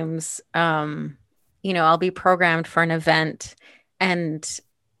sometimes, I'll be programmed for an event, and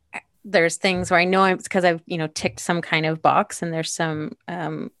there's things where I know it's because I've, ticked some kind of box, and there's some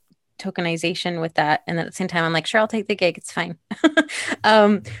tokenization with that, and at the same time I'm like, sure, I'll take the gig, it's fine.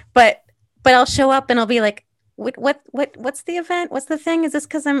 But I'll show up and I'll be like, what's the event, what's the thing, is this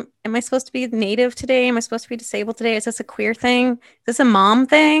because am I supposed to be Native today, am I supposed to be disabled today, is this a queer thing, is this a mom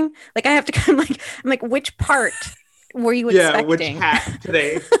thing? Like I have to kind of I'm like which part were you expecting? Which hat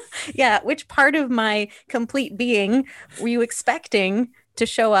today? Yeah. Which part of my complete being were you expecting to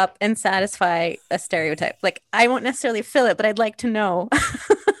show up and satisfy a stereotype? Like, I won't necessarily fill it, but I'd like to know.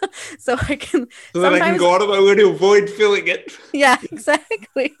 So I can so that I can go out of my way to avoid filling it. Yeah,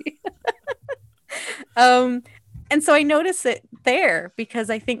 exactly. And so I notice it there because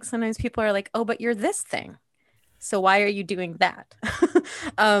I think sometimes people are like, oh, but you're this thing. So why are you doing that?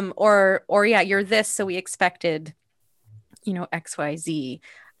 Or yeah, you're this. So we expected, X, Y, Z.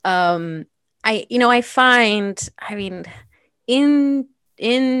 I find,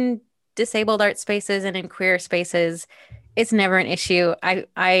 in disabled art spaces and in queer spaces, it's never an issue.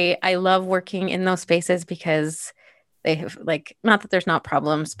 I love working in those spaces because they have, like, not that there's not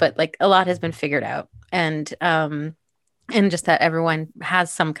problems, but like a lot has been figured out. And just that everyone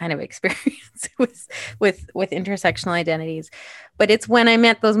has some kind of experience with intersectional identities. But it's when I'm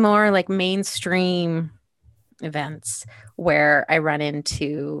at those more like mainstream events where I run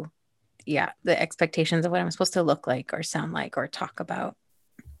into, the expectations of what I'm supposed to look like or sound like or talk about.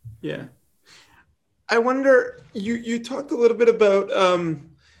 Yeah. I wonder, you talked a little bit about,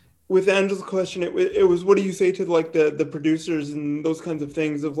 with Angela's question, it was, what do you say to like the producers and those kinds of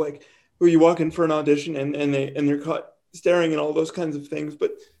things of like, who you walk in for an audition and they're caught staring and all those kinds of things.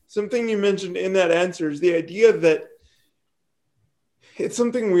 But something you mentioned in that answer is the idea that it's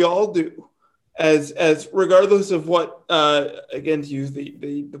something we all do as regardless of what, again, to use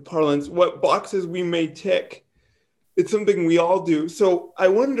the parlance, what boxes we may tick, it's something we all do. So I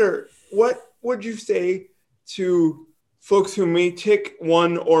wonder, what would you say to folks who may tick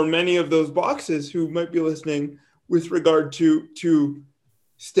one or many of those boxes who might be listening with regard to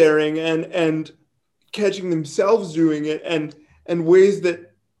staring and catching themselves doing it and ways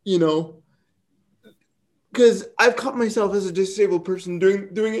that, because I've caught myself as a disabled person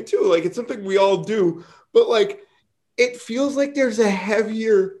doing it too. Like, it's something we all do, but like, it feels like there's a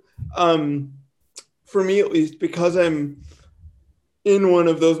heavier, for me at least, because I'm in one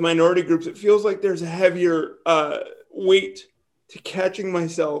of those minority groups, it feels like there's a heavier weight to catching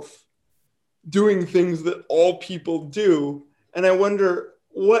myself doing things that all people do. And I wonder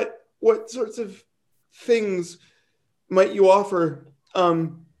what sorts of things might you offer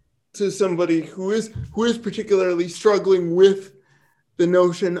to somebody who is particularly struggling with the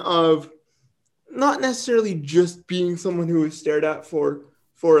notion of not necessarily just being someone who is stared at for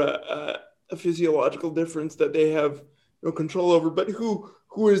a physiological difference that they have no control over, but who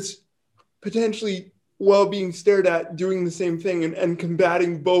is potentially, while being stared at, doing the same thing and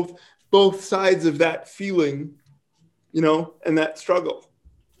combating both sides of that feeling, and that struggle.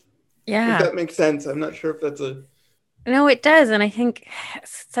 Yeah. If that makes sense. I'm not sure if that's No, it does. And I think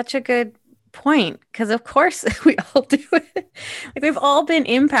it's such a good point, because of course we all do it. Like, we've all been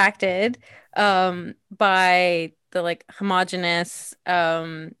impacted by the like homogenous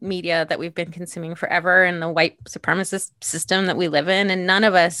media that we've been consuming forever and the white supremacist system that we live in. And none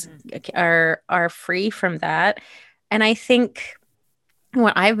of us are free from that. And I think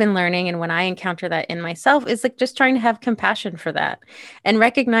what I've been learning, and when I encounter that in myself, is like just trying to have compassion for that and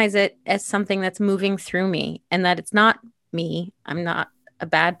recognize it as something that's moving through me, and that it's not me. I'm not a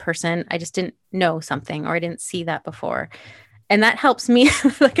bad person. I just didn't know something, or I didn't see that before. And that helps me.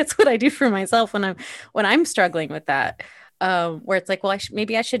 Like, it's what I do for myself when I'm struggling with that, where it's like, well,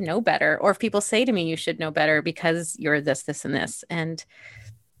 maybe I should know better. Or if people say to me, you should know better because you're this, this, and this. And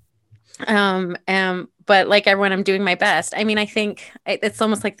but like everyone, I'm doing my best. I mean, I think it's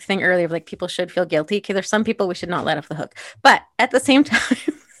almost like the thing earlier of like, people should feel guilty. Okay, there's some people we should not let off the hook, but at the same time,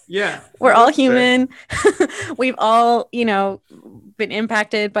 we're all human. We've all, been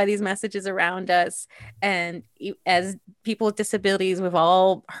impacted by these messages around us. And as people with disabilities, we've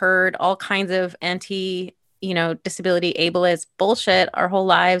all heard all kinds of disability ableist bullshit our whole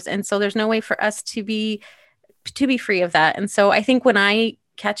lives. And so there's no way for us to be free of that. And so I think when I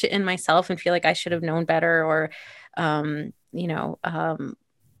catch it in myself and feel like I should have known better, or,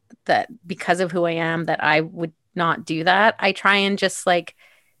 that because of who I am, that I would not do that, I try and just like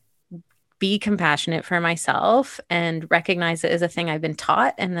be compassionate for myself and recognize it as a thing I've been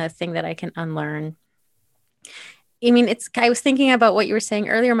taught and the thing that I can unlearn. I mean, I was thinking about what you were saying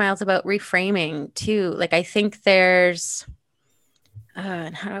earlier, Miles, about reframing too. Like, I think there's, how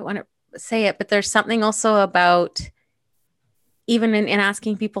do I want to say it? But there's something also about even in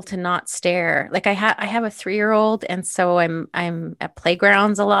asking people to not stare. Like, I have a 3-year-old, and so I'm at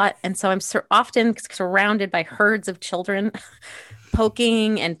playgrounds a lot, and so I'm often surrounded by herds of children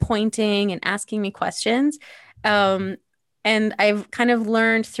poking and pointing and asking me questions. And I've kind of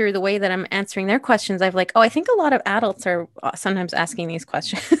learned through the way that I'm answering their questions, I've like, oh, I think a lot of adults are sometimes asking these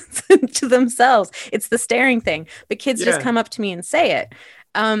questions to themselves. It's the staring thing. The kids just come up to me and say it.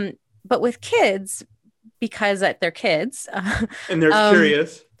 But with kids, because they're kids, and they're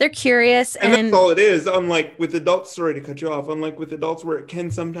curious. They're curious, and that's all it is. Unlike with adults, sorry to cut you off. Unlike with adults, where it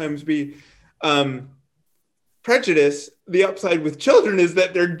can sometimes be prejudice, the upside with children is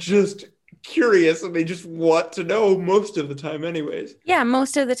that they're just curious and they just want to know most of the time anyways. Yeah,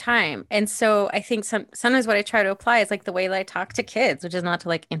 most of the time. And so I think sometimes what I try to apply is like the way that I talk to kids, which is not to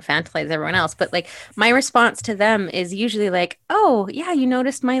like infantilize everyone else, but like my response to them is usually like, oh yeah, you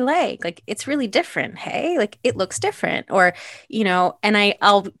noticed my leg, like it's really different, hey, like it looks different, or and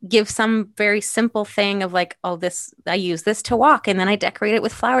I'll give some very simple thing of like, oh, this, I use this to walk, and then I decorate it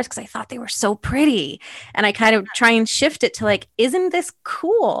with flowers because I thought they were so pretty, and I kind of try and shift it to like, isn't this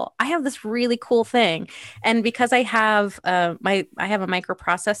cool? I have this really cool thing. And because I have I have a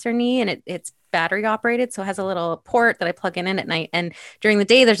microprocessor knee, and it's battery operated, so it has a little port that I plug in at night, and during the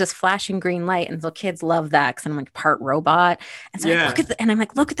day there's this flashing green light, and so kids love that because I'm like part robot, and so I look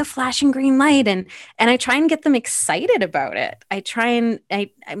at look at the flashing green light, and I try and get them excited about it. I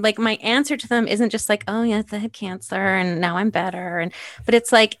like, my answer to them isn't just like, oh yes, I had cancer and now I'm better, but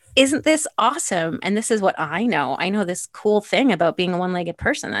it's like, isn't this awesome? And this is what I know this cool thing about being a one-legged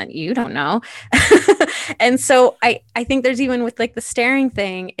person that you don't know. And so I think there's, even with like the staring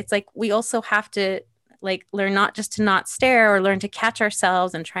thing, it's like we also have to like learn not just to not stare, or learn to catch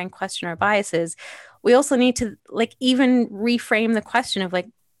ourselves and try and question our biases. We also need to like even reframe the question of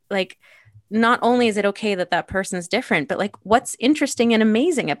like not only is it okay that person's different, but like what's interesting and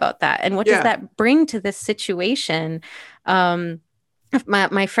amazing about that, and what does that bring to this situation?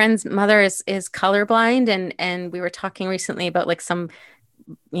 My friend's mother is colorblind, and we were talking recently about like some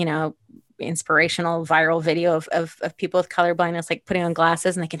inspirational viral video of people with color blindness, like putting on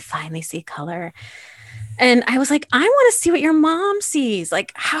glasses and they can finally see color. And I was like, I want to see what your mom sees.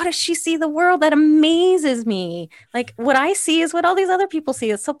 Like, how does she see the world? That amazes me. Like, what I see is what all these other people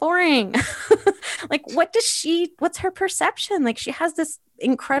see. It's so boring. Like, what's her perception? Like, she has this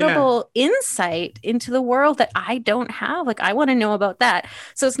incredible insight into the world that I don't have. Like, I want to know about that.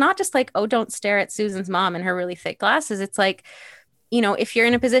 So it's not just like, oh, don't stare at Susan's mom and her really thick glasses. It's like, if you're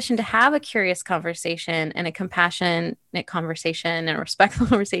in a position to have a curious conversation and a compassionate conversation and a respectful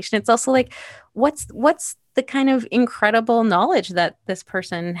conversation, it's also like, what's the kind of incredible knowledge that this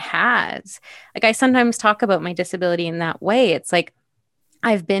person has? Like, I sometimes talk about my disability in that way. It's like,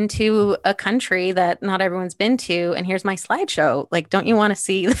 I've been to a country that not everyone's been to, and here's my slideshow. Like, don't you want to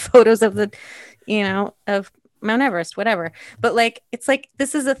see the photos of of Mount Everest, whatever. But like, it's like,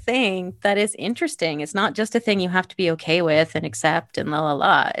 this is a thing that is interesting. It's not just a thing you have to be okay with and accept and la la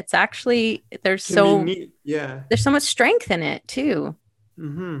la. It's actually, there's so much strength in it too.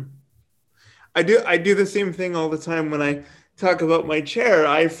 Mm-hmm. I do the same thing all the time when I talk about my chair.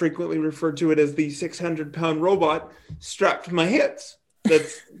 I frequently refer to it as the 600-pound robot strapped to my hips.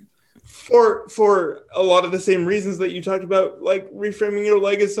 That's for a lot of the same reasons that you talked about, like reframing your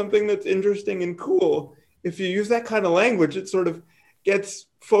leg as something that's interesting and cool. If you use that kind of language, it sort of gets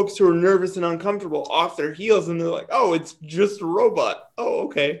folks who are nervous and uncomfortable off their heels, and they're like, oh, it's just a robot. Oh,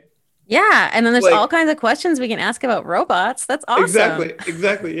 okay. Yeah. And then there's all kinds of questions we can ask about robots. That's awesome.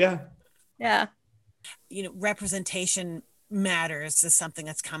 Exactly. Yeah. Yeah. Representation matters is something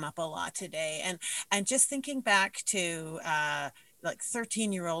that's come up a lot today. And just thinking back to like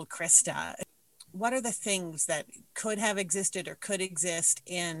 13-year-old Krista, what are the things that could have existed or could exist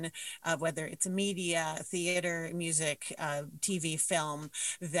in whether it's media, theater, music, TV, film,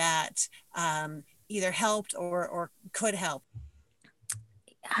 that either helped or could help?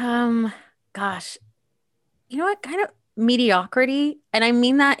 Gosh, you know what? Kind of mediocrity. And I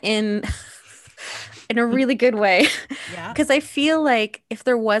mean that in a really good way. Yeah. Because I feel like if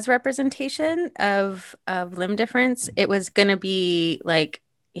there was representation of limb difference, it was going to be like,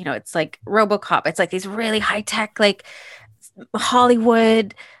 it's like RoboCop. It's like these really high tech, like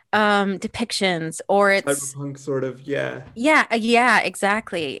Hollywood depictions, or it's cyberpunk sort of, yeah,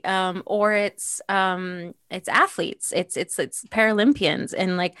 exactly. Or it's athletes, it's Paralympians,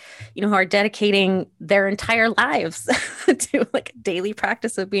 and like, who are dedicating their entire lives to like daily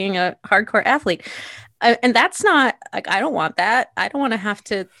practice of being a hardcore athlete. And that's not like, I don't want that. I don't want to have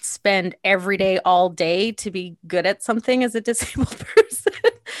to spend every day, all day to be good at something as a disabled person.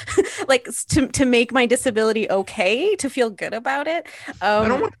 Like to make my disability okay, to feel good about it. I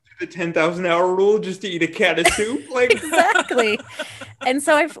don't want to do the 10,000 hour rule just to eat a can of soup. Like exactly. And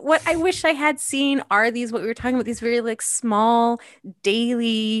so what I wish I had seen are these, what we were talking about, these very like small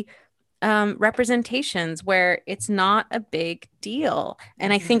daily representations where it's not a big deal.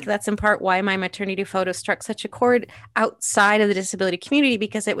 And I think that's in part why my maternity photo struck such a chord outside of the disability community,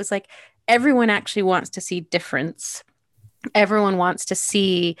 because it was like everyone actually wants to see difference. everyone wants to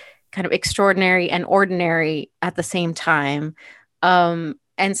see kind of extraordinary and ordinary at the same time. And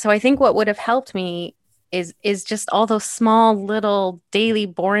so I think what would have helped me is just all those small little daily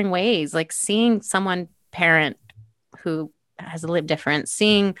boring ways, like seeing someone parent who has a lip difference,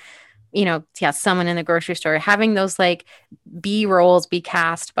 seeing, someone in the grocery store, having those like B rolls be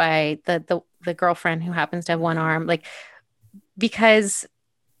cast by the girlfriend who happens to have one arm, like, because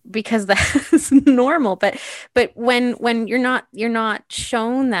that's normal. But when you're not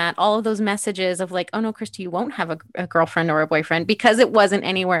shown that, all of those messages of like, oh no, Christy, you won't have a girlfriend or a boyfriend, because it wasn't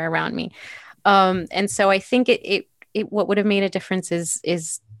anywhere around me. And so I think it what would have made a difference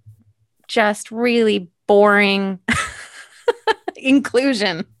is just really boring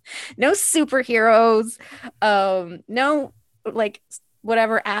inclusion. No superheroes, no like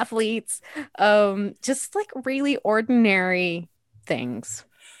whatever athletes, just like really ordinary things.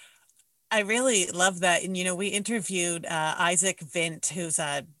 I really love that. And, we interviewed Isaac Vint, who's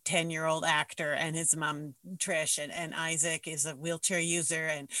a 10-year-old actor, and his mom, Trish, and Isaac is a wheelchair user.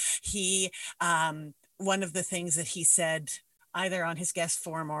 And he, one of the things that he said, either on his guest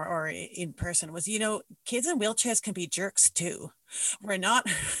form or in person, was, kids in wheelchairs can be jerks too. We're not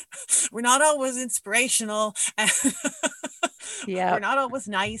always inspirational. Yeah. We're not always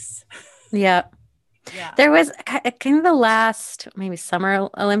nice. Yeah. Yeah. There was kind of the last maybe Summer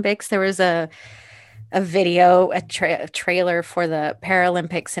Olympics. There was a video, a trailer for the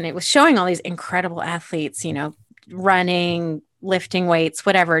Paralympics, and it was showing all these incredible athletes, running, lifting weights,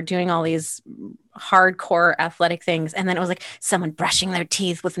 whatever, doing all these hardcore athletic things. And then it was like someone brushing their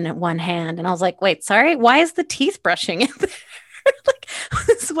teeth with one hand. And I was like, wait, sorry, why is the teeth brushing in there? Like,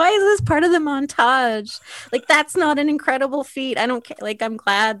 why is this part of the montage? Like, that's not an incredible feat. I don't care. Like, I'm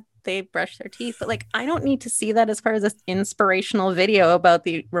glad they brush their teeth, but like, I don't need to see that as part of this inspirational video about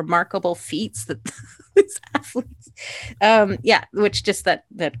the remarkable feats that these athletes, which just that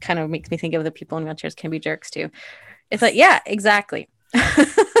kind of makes me think of the people in wheelchairs can be jerks too. It's like, yeah, exactly.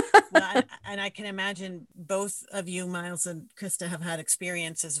 Well, and I can imagine both of you, Miles and Krista, have had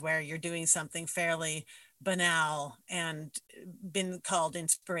experiences where you're doing something fairly banal and been called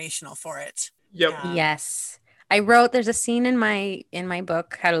inspirational for it. Yep. Yes. There's a scene in my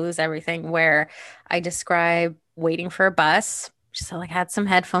book, How to Lose Everything, where I describe waiting for a bus. So like I had some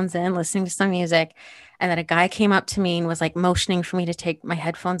headphones in, listening to some music, and then a guy came up to me and was like motioning for me to take my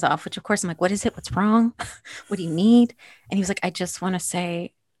headphones off, which of course I'm like, what is it? What's wrong? What do you need? And he was like, I just want to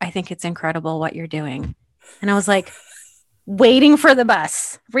say, I think it's incredible what you're doing. And I was like, waiting for the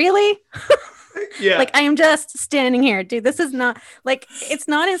bus? Really? Yeah. Like, I am just standing here, dude. This is not like, it's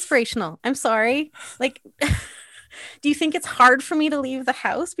not inspirational. I'm sorry. Like, do you think it's hard for me to leave the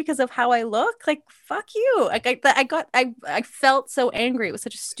house because of how I look? Like, fuck you. Like, I felt so angry. It was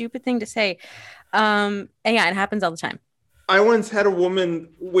such a stupid thing to say. And yeah, it happens all the time. I once had a woman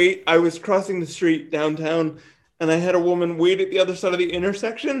wait. I was crossing the street downtown, and I had a woman wait at the other side of the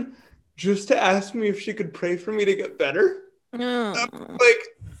intersection just to ask me if she could pray for me to get better. Oh. Like,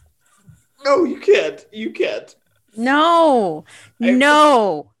 no, you can't. You can't. No.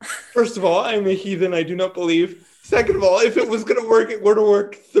 First of all, I'm a heathen. I do not believe. Second of all, if it was going to work, it would have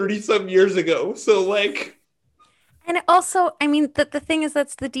worked 30-some years ago. So, like... And also, I mean, the thing is,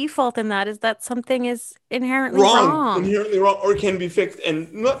 that's the default in that, is that something is inherently wrong. Inherently wrong, or can be fixed,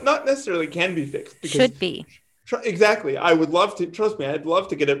 and not necessarily can be fixed. Should be. Exactly. I would love to, trust me, I'd love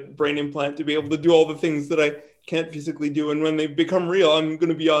to get a brain implant to be able to do all the things that I can't physically do. And when they become real, I'm going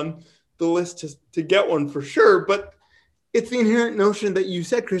to be on the list to get one for sure. But it's the inherent notion that you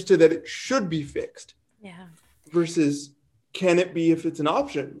said, Krista, that it should be fixed. Yeah. Versus, can it be if it's an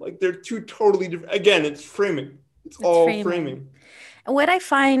option? Like, they're two totally different. Again, it's framing. It's all framing. What I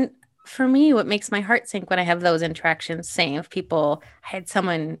find, for me, what makes my heart sink when I have those interactions, saying of people, I had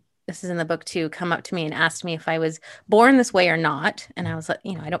someone, this is in the book too, come up to me and asked me if I was born this way or not. And I was like,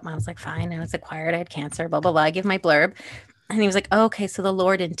 I was like, fine. I was acquired. I had cancer, blah, blah, blah. I give my blurb. And he was like, oh, okay, so the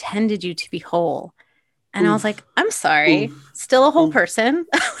Lord intended you to be whole. And I was like, I'm sorry, still a whole person.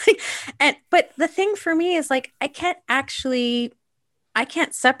 But the thing for me is like, I can't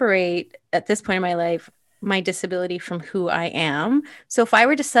separate at this point in my life my disability from who I am. So if I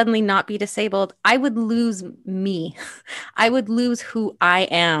were to suddenly not be disabled, I would lose me. I would lose who I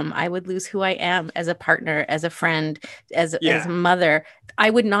am. I would lose who I am as a partner, as a friend, as a mother. I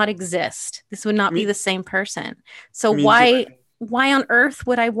would not exist. This would not be the same person. So why on earth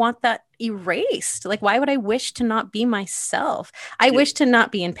would I want that erased? Like, why would I wish to not be myself? I wish to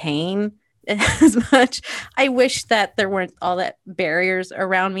not be in pain as much. I wish that there weren't all that barriers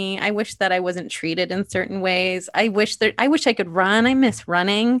around me. I wish that I wasn't treated in certain ways. I wish I could run. I miss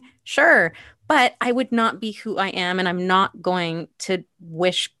running. Sure. but I would not be who I am, and I'm not going to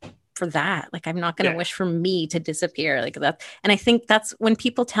wish for that. Like, I'm not going to wish for me to disappear like that. And I think that's when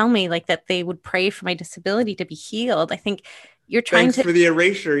people tell me like that they would pray for my disability to be healed. I think you're trying Thanks for the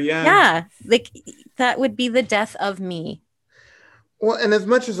erasure. Yeah. Like, that would be the death of me. Well, and as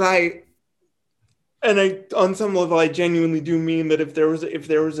much as I on some level, I genuinely do mean that if there was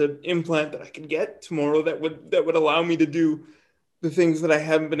an implant that I could get tomorrow that would allow me to do the things that I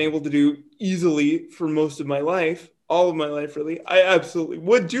haven't been able to do easily for most of my life, all of my life, really, I absolutely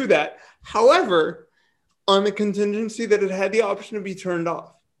would do that. However, on the contingency that it had the option to be turned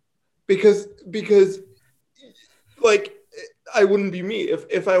off, because like, I wouldn't be me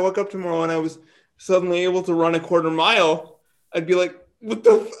if I woke up tomorrow and I was suddenly able to run a quarter mile. I'd be like,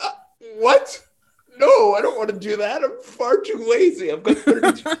 what? No, I don't want to do that. I'm far too lazy. I've got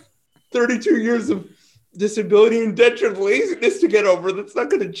 32 years of disability and indentured laziness to get over. That's not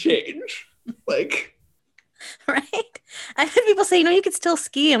going to change. Like, right? I've had people say, you could still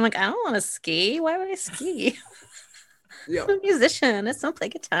ski. I'm like, I don't want to ski. Why would I ski? Yeah. I'm a musician. I still play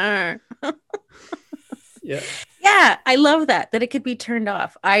guitar. Yeah. Yeah, I love that it could be turned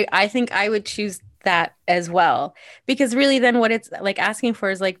off. I think I would choose that as well, because really then what it's like asking for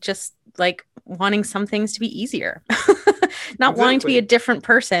is like just like wanting some things to be easier. Not wanting to be a different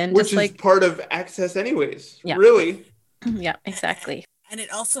person, which just is like part of access anyways. Yeah. Really. Yeah, exactly. And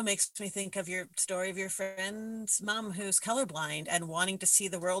it also makes me think of your story of your friend's mom who's colorblind and wanting to see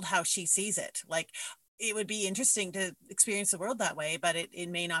the world how she sees it. Like, it would be interesting to experience the world that way, but it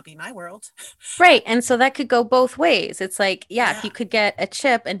may not be my world. Right. And so that could go both ways. It's like, if you could get a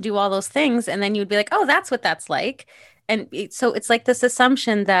chip and do all those things, and then you'd be like, oh, that's what that's like. And so it's like this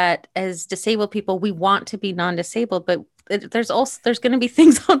assumption that as disabled people, we want to be non-disabled, but there's going to be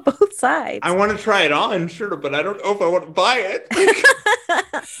things on both sides. I want to try it on, sure, but I don't know if I want to buy it.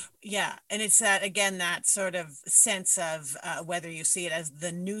 Yeah. And it's that, again, that sort of sense of whether you see it as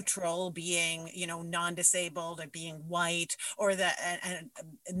the neutral being, non-disabled or being white, or that and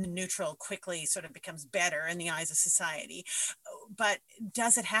the neutral quickly sort of becomes better in the eyes of society. But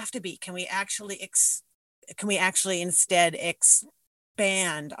does it have to be? Can we actually instead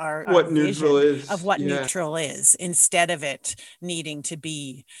expand our what neutral is of what neutral is, instead of it needing to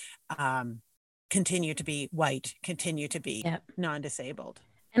be continue to be white, continue to be non-disabled?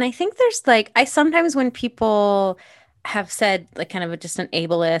 And I think there's I sometimes when people have said like kind of just an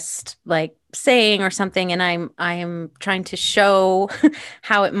ableist like saying or something, and I'm trying to show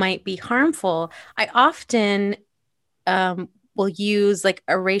how it might be harmful, I often will use like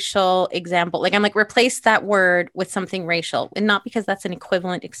a racial example. Like I'm like, replace that word with something racial, and not because that's an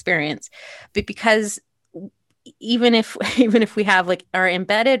equivalent experience, but because even if we have like our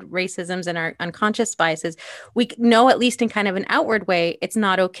embedded racisms and our unconscious biases, we know at least in kind of an outward way, it's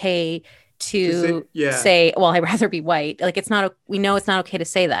not okay to say, well, I'd rather be white. Like we know it's not okay to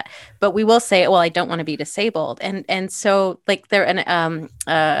say that, but we will say, well, I don't want to be disabled. And so like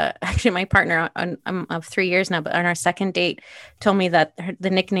actually my partner of 3 years now, but on our second date told me that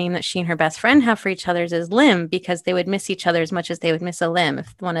the nickname that she and her best friend have for each other's is limb, because they would miss each other as much as they would miss a limb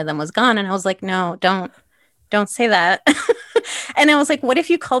if one of them was gone. And I was like, no, don't say that. And I was like, what if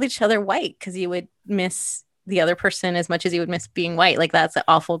you called each other white? Because you would miss the other person as much as you would miss being white. Like, that's an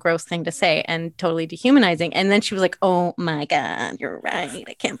awful, gross thing to say and totally dehumanizing. And then she was like, oh my God, you're right.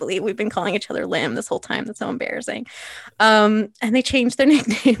 I can't believe we've been calling each other limb this whole time. That's so embarrassing. And they changed their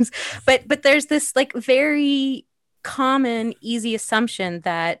nicknames. But there's this like very common, easy assumption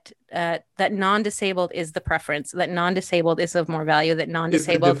that that non-disabled is the preference, that non-disabled is of more value, that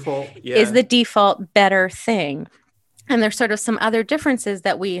non-disabled is the default better thing. And there's sort of some other differences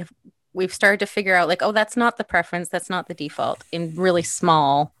that we've started to figure out, like, oh, that's not the preference, that's not the default, in really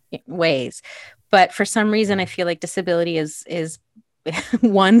small ways. But for some reason, I feel like disability is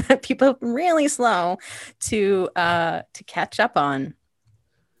one that people have been really slow to catch up on.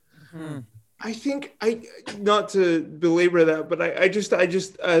 Mm-hmm. I think not to belabor that, but I just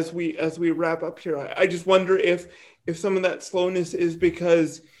as we wrap up here, I just wonder if some of that slowness is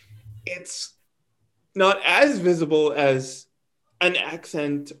because it's not as visible as an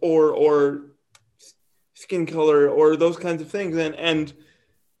accent or skin color or those kinds of things, and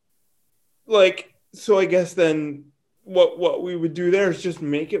like, so I guess then what we would do there is just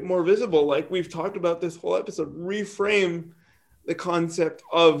make it more visible, like we've talked about this whole episode, reframe the concept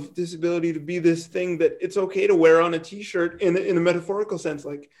of disability to be this thing that it's okay to wear on a t-shirt in a metaphorical sense.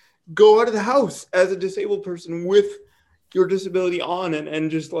 Like, go out of the house as a disabled person with your disability on, and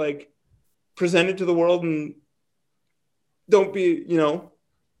just like present it to the world, and don't be,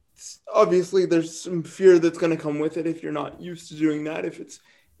 obviously there's some fear that's going to come with it if you're not used to doing that, if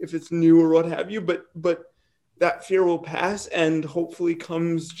if it's new or what have you, but that fear will pass, and hopefully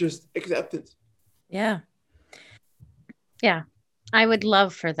comes just acceptance. Yeah. I would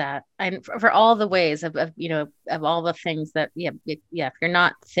love for that, and for all the ways of of all the things that if you're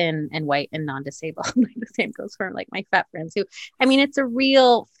not thin and white and non-disabled, the same goes for like my fat friends who, it's a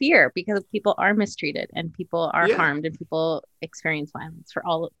real fear because people are mistreated and people are harmed and people experience violence. For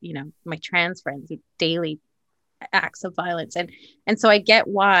all my trans friends who daily acts of violence, and so I get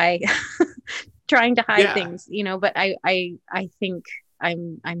why trying to hide things, but I think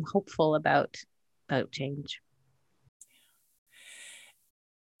I'm hopeful about change.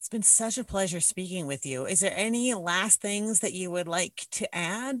 It's been such a pleasure speaking with you. Is there any last things that you would like to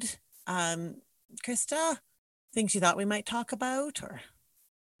add, Krista? Things you thought we might talk about, or?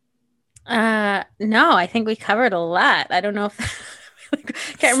 No, I think we covered a lot. I don't know if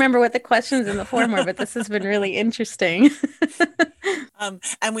can't remember what the questions in the form were, but this has been really interesting.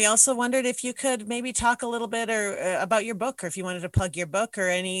 And we also wondered if you could maybe talk a little bit about your book, or if you wanted to plug your book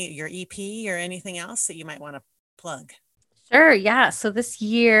or your EP or anything else that you might want to plug. Sure. Yeah. So this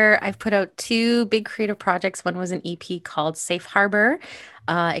year I've put out 2 big creative projects. One was an EP called Safe Harbor.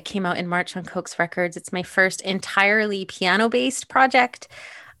 It came out in March on Coax Records. It's my first entirely piano-based project.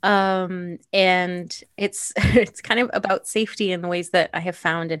 And it's kind of about safety in the ways that I have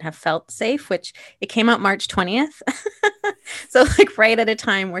found and have felt safe, which it came out March 20th. So like right at a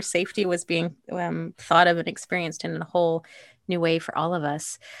time where safety was being thought of and experienced in a whole new way for all of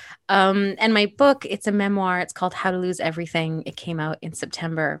us. And my book, it's a memoir. It's called How to Lose Everything. It came out in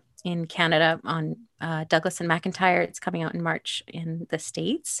September in Canada on Douglas and McIntyre. It's coming out in March in the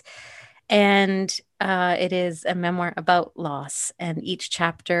States. And it is a memoir about loss. And each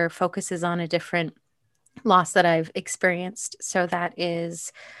chapter focuses on a different loss that I've experienced. So that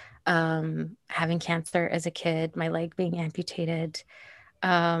is having cancer as a kid, my leg being amputated.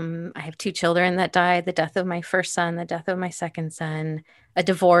 I have 2 children that died, the death of my first son, the death of my second son, a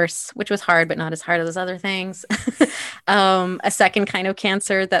divorce, which was hard, but not as hard as other things. A second kind of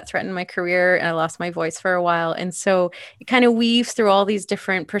cancer that threatened my career, and I lost my voice for a while. And so it kind of weaves through all these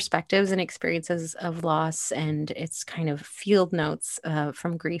different perspectives and experiences of loss. And it's kind of field notes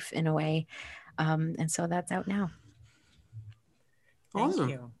from grief in a way. And so that's out now.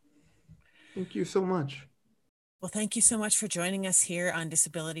 Awesome. Thank you so much. Well, thank you so much for joining us here on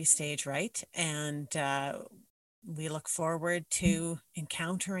Disability Stage Right. And we look forward to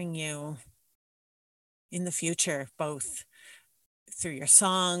encountering you in the future, both through your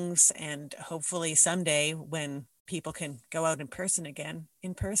songs and hopefully someday when people can go out in person again,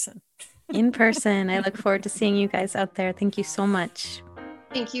 in person. In person. I look forward to seeing you guys out there. Thank you so much.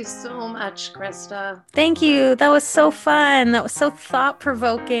 Thank you so much, Krista. Thank you. That was so fun. That was so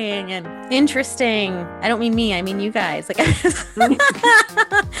thought-provoking and interesting. I don't mean me. I mean you guys. Like,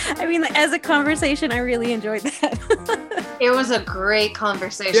 I mean, as a conversation, I really enjoyed that. It was a great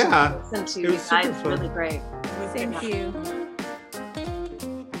conversation to listen to. It was super fun. Really great. Thank you.